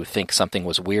her to think something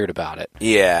was weird about it.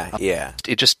 Yeah.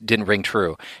 It just didn't ring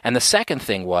true. And the second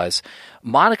thing was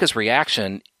Monica's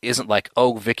reaction isn't like,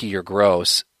 "Oh, Vicky, you're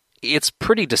gross." It's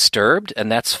pretty disturbed,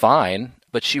 and that's fine.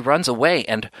 But she runs away,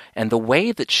 and the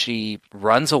way that she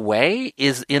runs away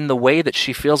is in the way that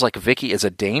she feels like Vicky is a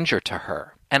danger to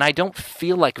her. And I don't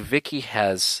feel like Vicky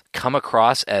has come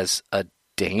across as a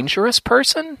dangerous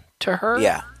person to her.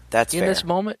 Yeah, that's in fair. This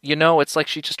moment. You know, it's like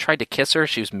she just tried to kiss her.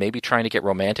 She was maybe trying to get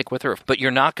romantic with her. But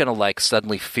you're not going to, like,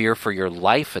 suddenly fear for your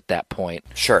life at that point.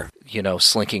 Sure. You know,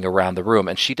 slinking around the room.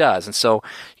 And she does. And so,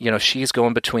 you know, she's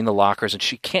going between the lockers, and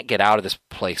she can't get out of this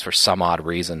place for some odd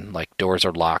reason. Like, doors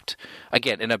are locked.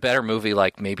 Again, in a better movie,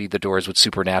 like, maybe the doors would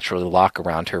supernaturally lock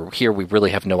around her. Here, we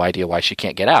really have no idea why she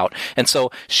can't get out. And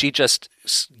so she just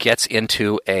gets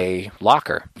into a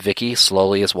locker. Vicky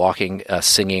slowly is walking,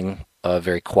 singing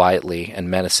very quietly and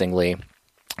menacingly,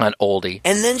 an oldie.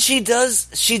 And then she does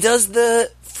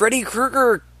the Freddy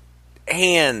Krueger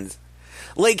hand.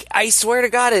 Like, I swear to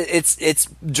God, it's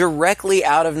directly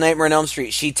out of Nightmare on Elm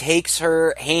Street. She takes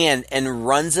her hand and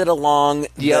runs it along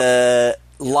the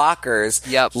lockers,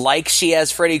 like she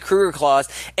has Freddy Krueger claws,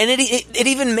 and it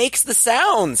even makes the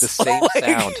sounds. The same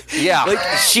sound. Yeah. Like,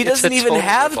 she doesn't even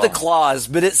have the claws,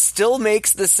 but it still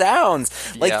makes the sounds.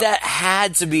 Like, that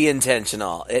had to be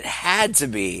intentional. It had to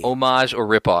be. Homage or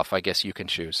ripoff, I guess you can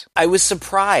choose. I was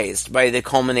surprised by the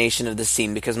culmination of the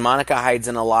scene, because Monica hides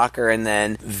in a locker, and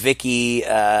then Vicky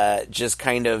just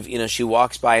kind of, you know, she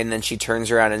walks by, and then she turns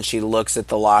around and she looks at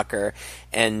the locker,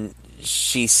 and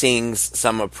she sings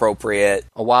some appropriate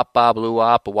a wop bob blue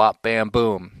wop, a wop bam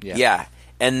boom. Yeah.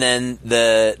 And then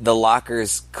the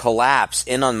lockers collapse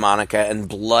in on Monica, and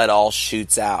blood all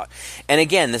shoots out. And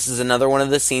again, this is another one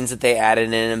of the scenes that they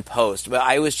added in post. But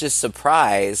I was just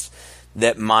surprised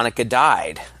that Monica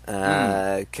died,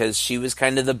 because she was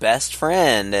kind of the best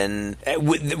friend, and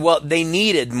they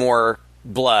needed more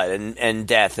blood and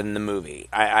death in the movie.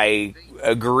 I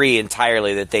agree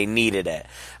entirely that they needed it.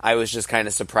 I was just kind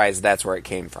of surprised that's where it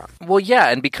came from. Well, yeah,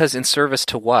 and because in service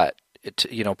to what?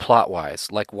 You know, plot-wise.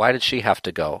 Like, why did she have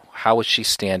to go? How was she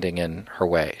standing in her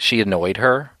way? She annoyed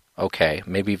her? Okay,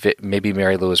 maybe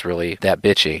Mary Lou is really that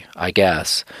bitchy, I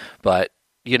guess. But,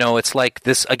 you know, it's like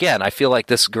this, again, I feel like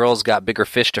this girl's got bigger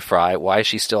fish to fry. Why is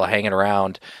she still hanging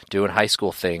around doing high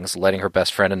school things, letting her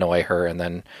best friend annoy her and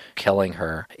then killing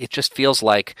her? It just feels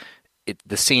like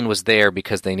the scene was there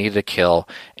because they needed a kill,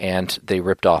 and they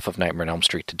ripped off of Nightmare on Elm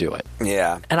Street to do it.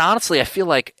 Yeah. And honestly, I feel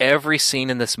like every scene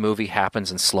in this movie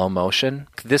happens in slow motion.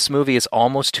 This movie is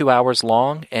almost 2 hours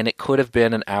long, and it could have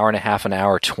been an hour and a half, an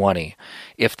hour 20,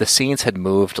 if the scenes had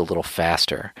moved a little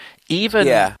faster. Even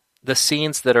the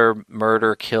scenes that are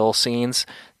murder, kill scenes,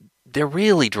 they're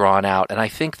really drawn out, and I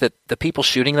think that the people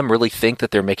shooting them really think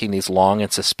that they're making these long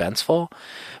and suspenseful,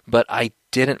 but I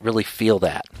didn't really feel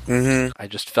that. Mm-hmm. I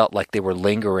just felt like they were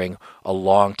lingering a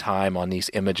long time on these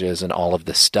images and all of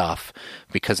this stuff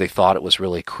because they thought it was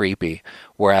really creepy,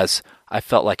 whereas I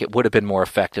felt like it would have been more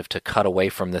effective to cut away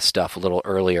from this stuff a little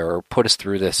earlier, or put us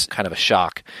through this kind of a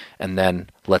shock, and then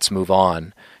let's move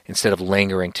on, instead of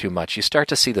lingering too much. You start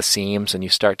to see the seams, and you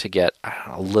start to get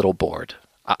a little bored.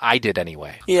 I did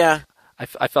anyway. Yeah.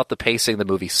 I felt the pacing of the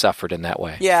movie suffered in that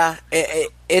way. Yeah,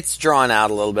 it's drawn out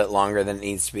a little bit longer than it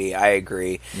needs to be. I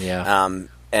agree. Yeah.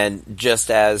 And just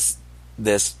as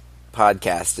this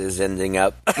podcast is ending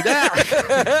up.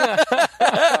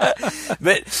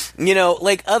 But, you know,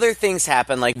 like, other things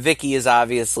happen. Like, Vicky is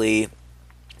obviously,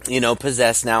 you know,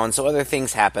 possessed now, and so other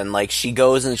things happen. Like, she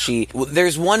goes and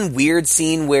there's one weird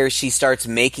scene where she starts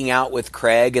making out with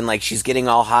Craig, and, like, she's getting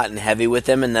all hot and heavy with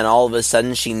him, and then all of a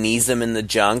sudden she knees him in the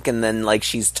junk, and then, like,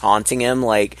 she's taunting him,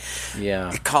 like,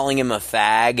 calling him a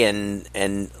fag,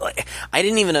 and like, I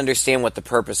didn't even understand what the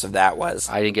purpose of that was.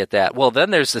 I didn't get that. Well, then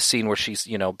there's the scene where she's,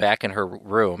 you know, back in her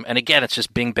room, and again, it's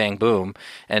just bing, bang, boom,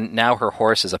 and now her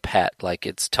horse is a pet. Like,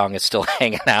 its tongue is still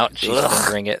hanging out, and she's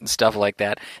fingering it and stuff like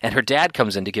that, and her dad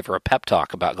comes in to give her a pep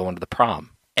talk about going to the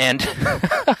prom. And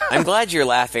I'm glad you're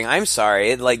laughing. I'm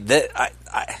sorry.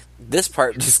 This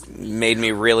part just made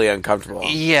me really uncomfortable.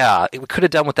 Yeah, we could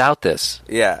have done without this.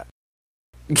 Yeah.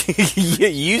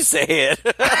 You say it.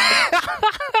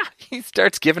 he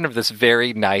starts giving her this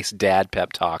very nice dad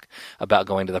pep talk about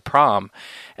going to the prom.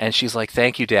 And she's like,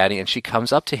 thank you, Daddy. And she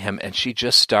comes up to him and she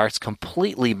just starts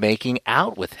completely making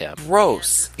out with him.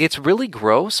 Gross. It's really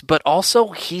gross, but also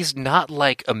he's not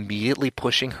like immediately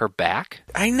pushing her back.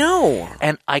 I know.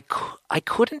 And I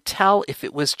couldn't tell if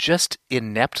it was just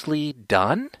ineptly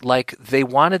done. Like they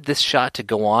wanted this shot to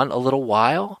go on a little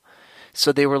while.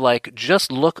 So they were like,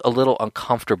 just look a little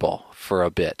uncomfortable for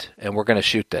a bit and we're going to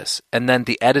shoot this. And then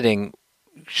the editing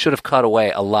should have cut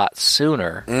away a lot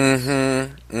sooner.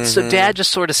 So Dad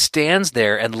just sort of stands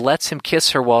there and lets him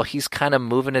kiss her while he's kind of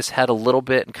moving his head a little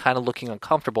bit and kind of looking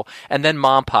uncomfortable. And then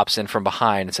Mom pops in from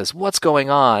behind and says, what's going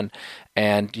on?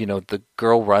 And, you know, the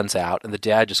girl runs out and the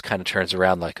dad just kind of turns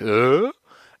around like,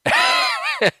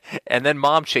 and then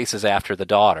Mom chases after the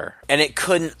daughter. And it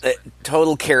couldn't...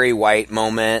 total Carrie White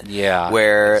moment. Yeah,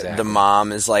 where exactly. the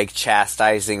mom is like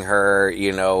chastising her,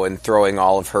 you know, and throwing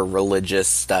all of her religious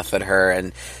stuff at her.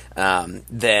 And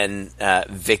then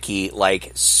Vicky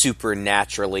like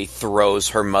supernaturally throws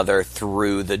her mother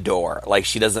through the door. Like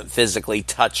she doesn't physically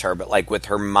touch her, but like with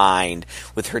her mind,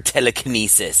 with her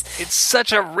telekinesis. It's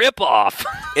such a ripoff.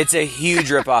 It's a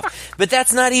huge ripoff. But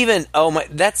that's not even,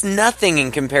 that's nothing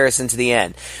in comparison to the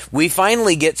end. We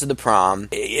finally get to the prom.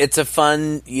 It's a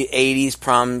fun 80s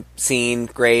prom scene,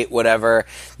 great, whatever.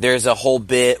 There's a whole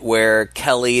bit where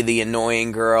Kelly, the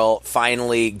annoying girl,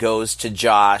 finally goes to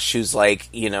Josh, who's like,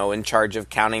 you know, in charge of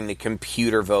counting the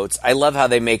computer votes. I love how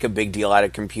they make a big deal out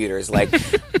of computers. Like,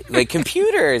 like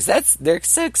computers, they're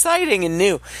so exciting and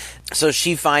new. So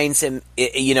she finds him,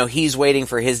 you know, he's waiting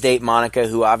for his date, Monica,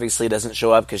 who obviously doesn't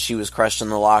show up because she was crushed in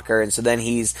the locker. And so then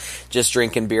he's just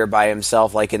drinking beer by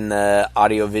himself, like in the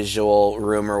audiovisual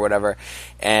room or whatever.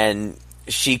 And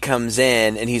she comes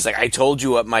in and he's like, I told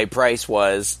you what my price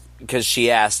was. Because she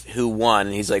asked who won,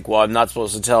 and he's like, well, I'm not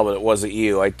supposed to tell, but it wasn't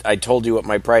you. I told you what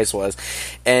my price was.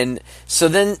 And so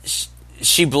then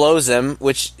she blows him,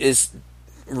 which is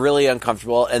really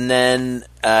uncomfortable, and then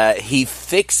he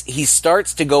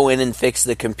starts to go in and fix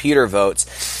the computer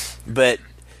votes, but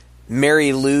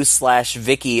Mary Lou /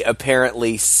 Vicky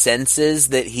apparently senses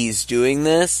that he's doing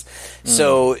this,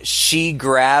 so she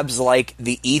grabs like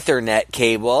the Ethernet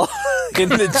cable in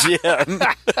the gym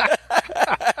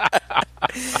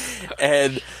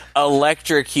and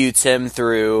electrocutes him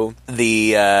through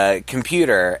the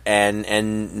computer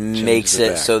and makes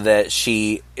it so that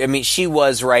she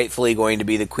was rightfully going to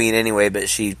be the queen anyway, but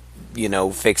she, you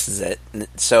know, fixes it.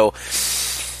 So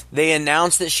they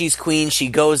announce that she's queen. She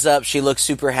goes up. She looks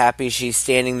super happy. She's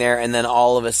standing there, and then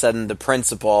all of a sudden, the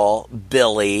principal,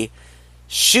 Billy,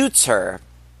 shoots her,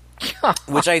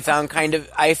 which I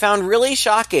found really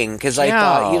shocking because I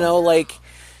thought, you know, like,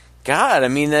 God, I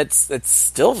mean, that's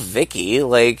still Vicky.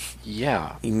 Like,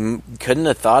 yeah, you couldn't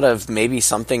have thought of maybe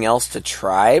something else to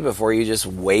try before you just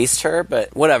waste her,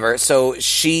 but whatever. So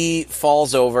she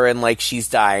falls over and like she's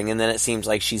dying, and then it seems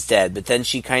like she's dead. But then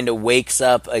she kind of wakes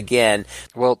up again.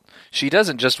 Well, she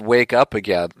doesn't just wake up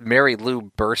again. Mary Lou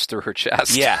bursts through her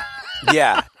chest. Yeah.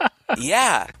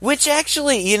 Yeah. Which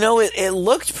actually, you know, it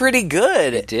looked pretty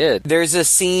good. It did. There's a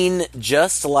scene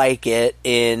just like it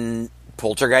in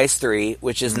Poltergeist 3,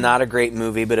 which is not a great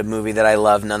movie, but a movie that I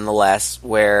love nonetheless,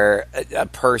 where a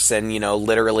person, you know,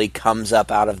 literally comes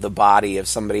up out of the body of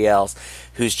somebody else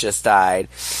who's just died.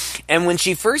 And when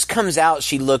she first comes out,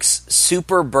 she looks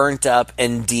super burnt up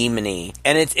and demony.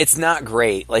 And it's not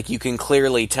great. Like, you can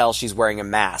clearly tell she's wearing a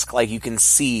mask. Like, you can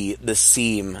see the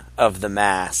seam of the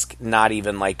mask, not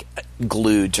even, like,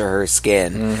 glued to her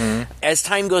skin. As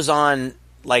time goes on,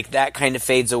 like, that kind of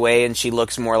fades away and she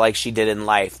looks more like she did in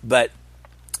life. But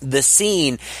the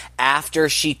scene after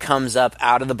she comes up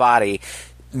out of the body,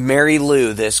 Mary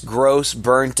Lou, this gross,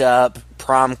 burnt-up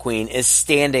prom queen, is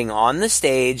standing on the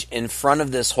stage in front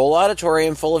of this whole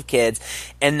auditorium full of kids,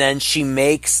 and then she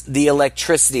makes the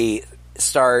electricity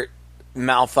start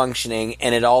malfunctioning,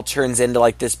 and it all turns into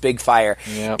like this big fire.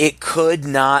 Yep. It could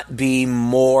not be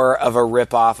more of a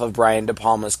ripoff of Brian De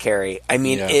Palma's Carrie. I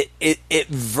mean, it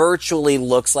virtually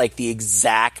looks like the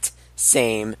exact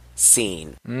same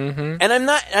scene. And I'm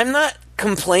not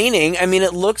complaining. I mean,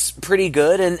 it looks pretty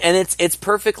good, and it's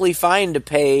perfectly fine to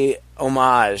pay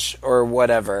homage or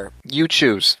whatever. You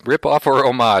choose. Rip off or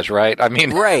homage, right? I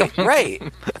mean...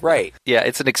 Right. Yeah,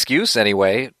 it's an excuse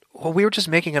anyway. Well, we were just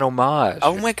making an homage.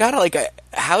 Oh my God, like,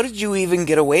 how did you even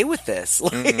get away with this?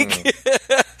 Like,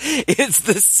 it's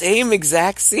the same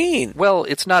exact scene. Well,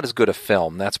 it's not as good a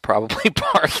film. That's probably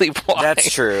partly why.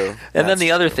 That's true. And then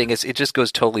the other thing is, it just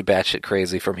goes totally batshit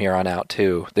crazy from here on out,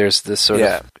 too. There's this sort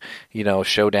of, you know,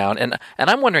 showdown. And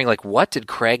I'm wondering, like, what did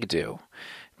Craig do?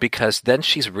 Because then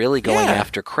she's really going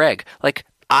after Craig. Like,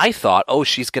 I thought, oh,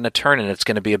 she's going to turn and it's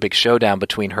going to be a big showdown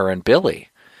between her and Billy.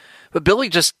 But Billy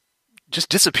just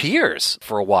disappears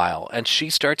for a while, and she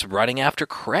starts running after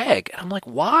Craig. And I'm like,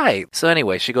 why? So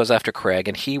anyway, she goes after Craig,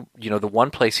 and he, the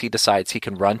one place he decides he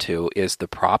can run to is the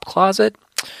prop closet,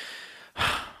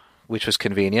 which was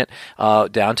convenient,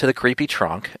 down to the creepy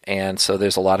trunk. And so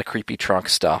there's a lot of creepy trunk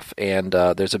stuff, and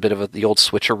there's a bit of the old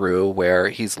switcheroo where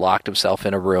he's locked himself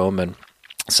in a room, and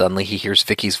suddenly he hears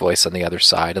Vicky's voice on the other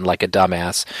side, and like a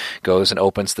dumbass goes and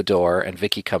opens the door, and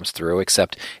Vicky comes through,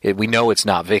 except we know it's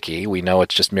not Vicky. We know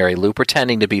it's just Mary Lou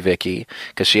pretending to be Vicky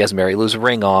because she has Mary Lou's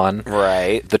ring on.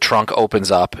 Right. The trunk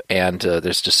opens up, and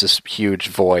there's just this huge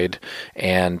void,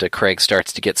 and Craig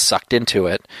starts to get sucked into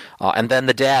it, and then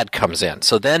the dad comes in.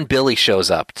 So then Billy shows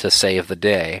up to save the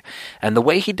day, and the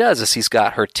way he does is he's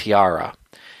got her tiara.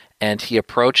 And he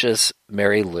approaches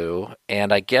Mary Lou,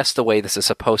 and I guess the way this is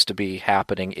supposed to be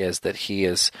happening is that he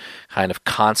is kind of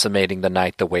consummating the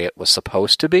night the way it was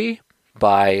supposed to be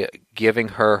by giving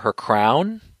her her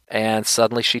crown, and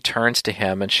suddenly she turns to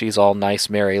him, and she's all nice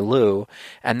Mary Lou,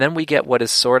 and then we get what is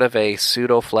sort of a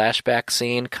pseudo-flashback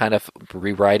scene, kind of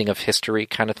rewriting of history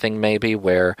kind of thing maybe,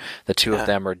 where the two of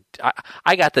them are...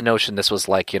 I got the notion this was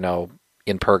like,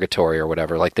 in purgatory or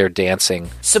whatever, like they're dancing.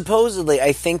 Supposedly,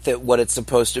 I think that what it's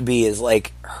supposed to be is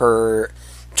like her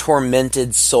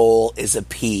tormented soul is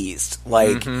appeased.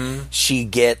 Like she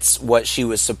gets what she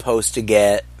was supposed to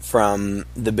get from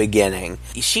the beginning.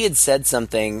 She had said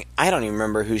something, I don't even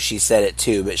remember who she said it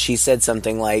to, but she said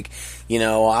something like,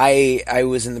 I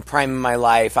was in the prime of my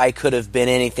life, I could have been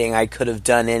anything, I could have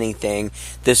done anything,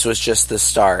 this was just the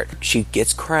start. She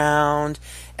gets crowned,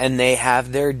 and they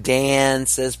have their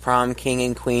dance as prom king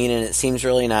and queen, and it seems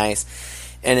really nice.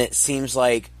 And it seems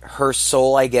like her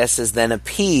soul, I guess, is then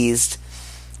appeased.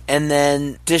 And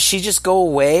then, does she just go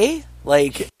away?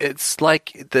 Like, it's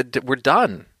like we're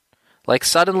done. Like,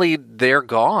 suddenly they're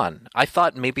gone. I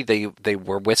thought maybe they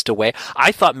were whisked away.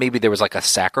 I thought maybe there was like a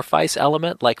sacrifice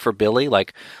element, like for Billy,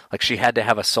 like she had to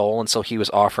have a soul, and so he was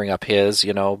offering up his,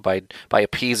 by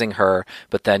appeasing her.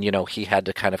 But then, he had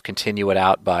to kind of continue it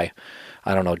out by,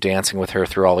 I don't know, dancing with her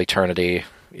through all eternity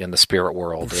in the spirit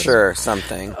world. Sure,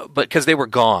 something. But because they were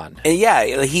gone. And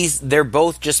yeah, they're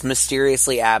both just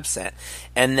mysteriously absent.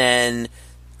 And then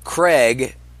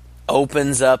Craig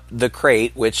opens up the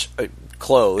crate, which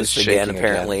closed again,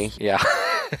 apparently. Again. Yeah.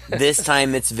 This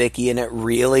time it's Vicky, and it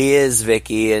really is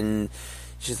Vicky, and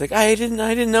she's like, I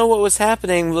didn't know what was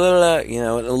happening, blah, blah,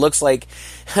 blah. And it looks like...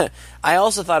 I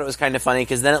also thought it was kind of funny,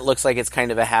 because then it looks like it's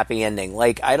kind of a happy ending.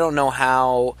 Like, I don't know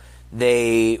how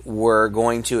they were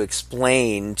going to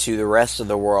explain to the rest of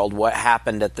the world what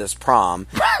happened at this prom,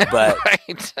 but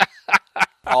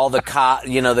all the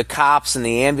the cops and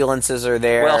the ambulances are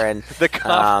there, and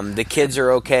the kids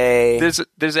are okay.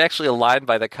 There's actually a line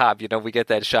by the cop. We get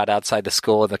that shot outside the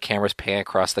school, and the cameras pan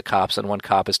across the cops, and one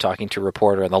cop is talking to a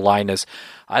reporter, and the line is,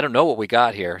 "I don't know what we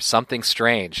got here. Something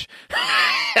strange."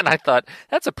 And I thought,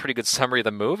 that's a pretty good summary of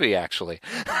the movie, actually.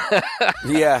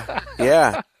 Yeah.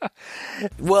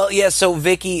 Well, yeah, so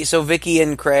Vicky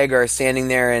and Craig are standing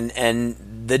there,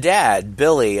 and the dad,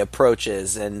 Billy,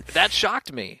 approaches, and... That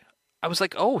shocked me. I was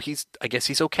like, oh, I guess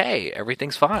he's okay.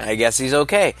 Everything's fine. I guess he's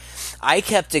okay. I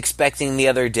kept expecting the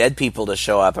other dead people to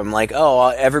show up. I'm like, oh,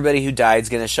 everybody who died is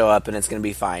going to show up and it's going to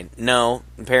be fine. No,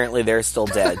 apparently they're still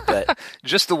dead. But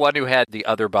just the one who had the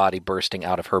other body bursting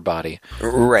out of her body.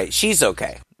 Right. She's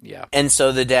okay. Yeah. And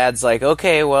so the dad's like,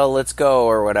 okay, well, let's go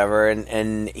or whatever.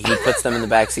 And he puts them in the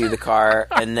backseat of the car.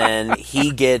 And then he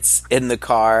gets in the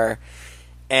car.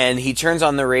 And he turns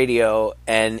on the radio,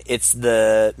 and it's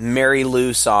the Mary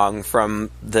Lou song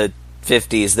from the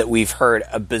 50s that we've heard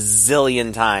a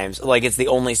bazillion times. Like, it's the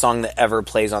only song that ever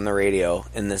plays on the radio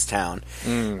in this town.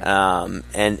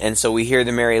 And so we hear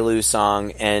the Mary Lou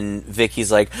song, and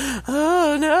Vicky's like,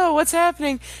 oh, no, what's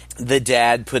happening? The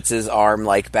dad puts his arm,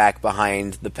 back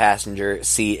behind the passenger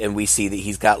seat, and we see that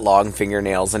he's got long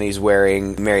fingernails, and he's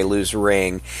wearing Mary Lou's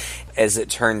ring. As it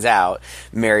turns out,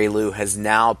 Mary Lou has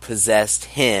now possessed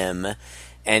him,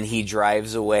 and he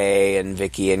drives away, and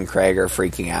Vicky and Craig are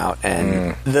freaking out,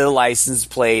 and the license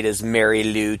plate is Mary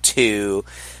Lou 2,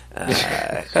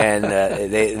 and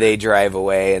they drive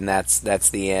away, and that's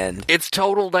the end. It's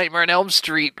total Nightmare on Elm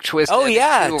Street twist. Oh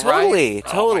yeah, too, totally, right?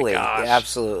 totally, oh my gosh.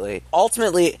 Absolutely.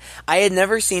 Ultimately, I had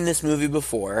never seen this movie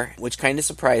before, which kind of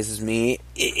surprises me.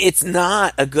 It's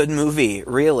not a good movie,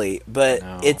 really, but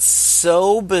It's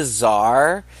so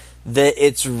bizarre that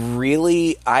it's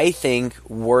really, I think,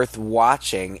 worth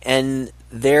watching. And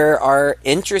there are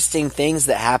interesting things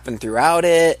that happen throughout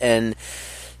it, and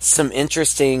some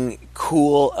interesting,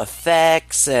 cool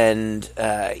effects, and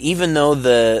even though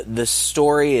the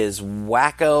story is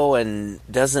wacko and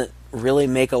doesn't really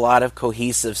make a lot of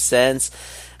cohesive sense,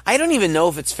 I don't even know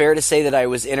if it's fair to say that I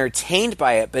was entertained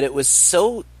by it, but it was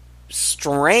so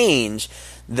strange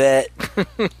that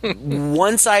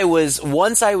once I was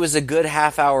a good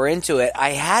half hour into it, I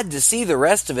had to see the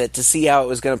rest of it to see how it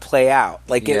was going to play out.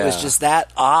 Like, it was just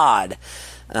that odd.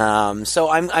 So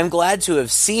I'm glad to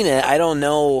have seen it. I don't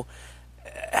know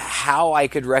how I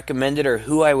could recommend it or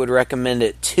who I would recommend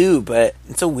it to, but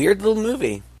it's a weird little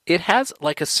movie. It has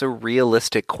like a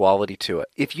surrealistic quality to it.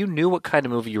 If you knew what kind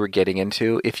of movie you were getting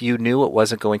into, if you knew it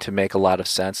wasn't going to make a lot of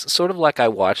sense, sort of like I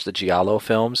watch the Giallo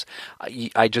films,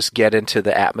 I just get into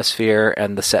the atmosphere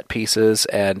and the set pieces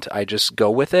and I just go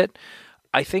with it.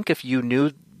 I think if you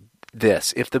knew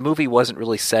this, if the movie wasn't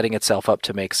really setting itself up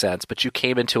to make sense, but you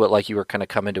came into it like you were going to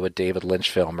come into a David Lynch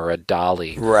film or a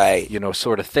Dali, right,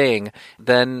 sort of thing,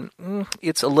 then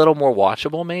it's a little more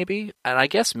watchable maybe. And I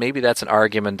guess maybe that's an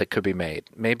argument that could be made.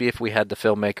 Maybe if we had the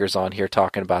filmmakers on here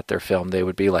talking about their film, they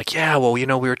would be like, yeah, well, we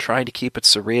were trying to keep it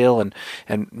surreal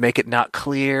and make it not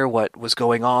clear what was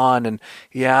going on. And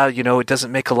yeah, it doesn't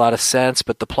make a lot of sense,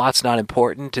 but the plot's not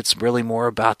important. It's really more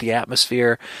about the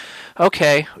atmosphere.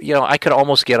 Okay, I could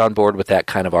almost get on board with that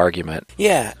kind of argument.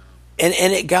 Yeah, and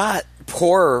it got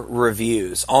poor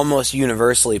reviews, almost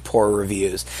universally poor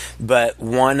reviews, but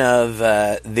one of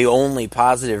the only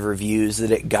positive reviews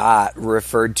that it got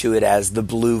referred to it as the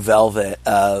blue velvet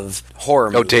of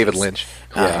horror movies. Oh, David Lynch.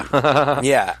 Yeah.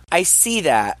 Yeah, I see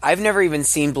that. I've never even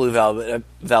seen Blue Velvet,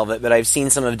 but I've seen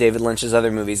some of David Lynch's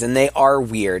other movies, and they are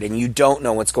weird, and you don't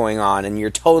know what's going on, and you're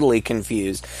totally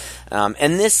confused.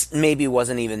 And this maybe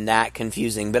wasn't even that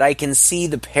confusing, but I can see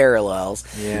the parallels.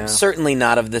 Yeah. Certainly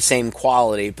not of the same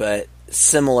quality, but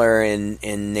similar in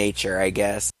nature, I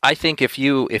guess. I think if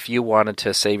you wanted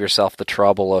to save yourself the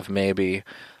trouble of maybe,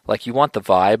 like, you want the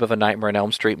vibe of a Nightmare on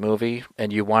Elm Street movie,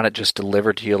 and you want it just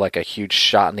delivered to you like a huge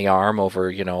shot in the arm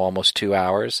over, almost 2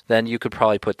 hours, then you could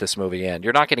probably put this movie in.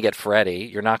 You're not going to get Freddy.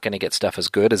 You're not going to get stuff as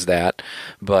good as that.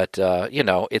 But,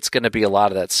 it's going to be a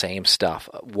lot of that same stuff.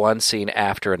 One scene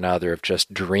after another of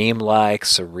just dreamlike,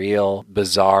 surreal,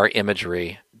 bizarre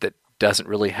imagery that doesn't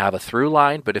really have a through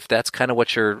line. But if that's kind of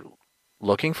what you're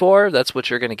looking for, that's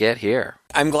what you're going to get here.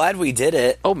 I'm glad we did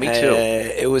it. Oh, me too.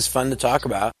 It was fun to talk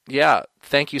about. Yeah,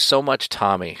 thank you so much,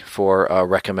 Tommy, for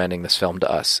recommending this film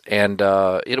to us. And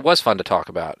it was fun to talk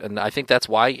about. And I think that's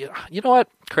why, you know what,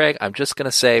 Craig, I'm just going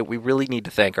to say we really need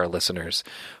to thank our listeners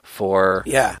for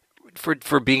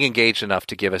being engaged enough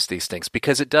to give us these things,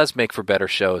 because it does make for better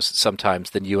shows sometimes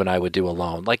than you and I would do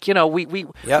alone. Like, we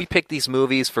pick these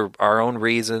movies for our own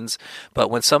reasons, but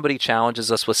when somebody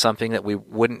challenges us with something that we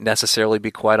wouldn't necessarily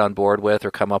be quite on board with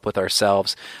or come up with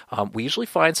ourselves, we usually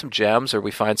find some gems or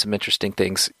we find some interesting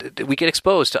things. We get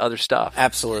exposed to other stuff.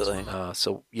 Absolutely.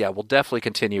 So, yeah, we'll definitely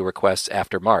continue requests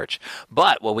after March.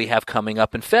 But what we have coming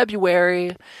up in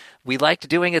February, we liked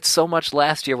doing it so much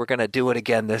last year, we're going to do it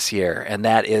again this year, and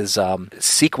that is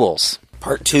sequels.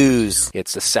 Part 2s.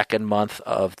 It's the second month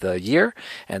of the year,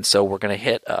 and so we're going to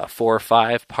hit 4 or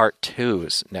 5 part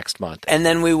 2s next month. And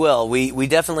then we will. We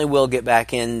definitely will get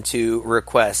back into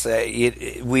requests.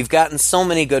 We've gotten so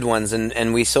many good ones,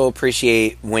 and we so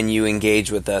appreciate when you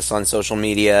engage with us on social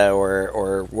media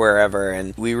or wherever,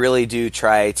 and we really do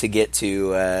try to get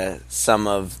to some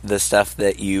of the stuff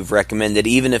that you've recommended,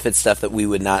 even if it's stuff that we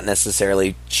would not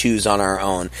necessarily choose on our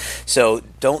own. So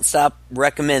don't stop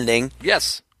recommending.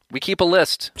 Yes. We keep a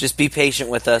list. Just be patient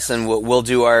with us, and we'll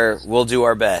do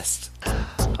our best.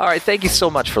 All right, thank you so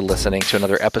much for listening to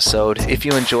another episode. If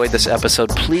you enjoyed this episode,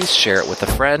 please share it with a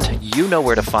friend. You know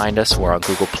where to find us. We're on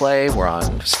Google Play, we're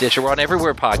on Stitcher, we're on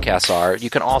everywhere podcasts are. You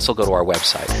can also go to our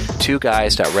website,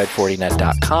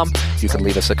 twoguys.red40net.com. You can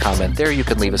leave us a comment there. You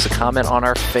can leave us a comment on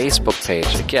our Facebook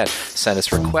page. Again, send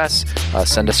us requests,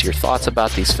 send us your thoughts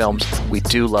about these films. We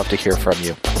do love to hear from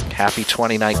you. Happy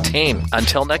 2019.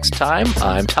 Until next time,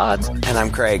 I'm Todd. And I'm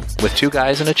Craig. With Two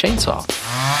Guys and a Chainsaw.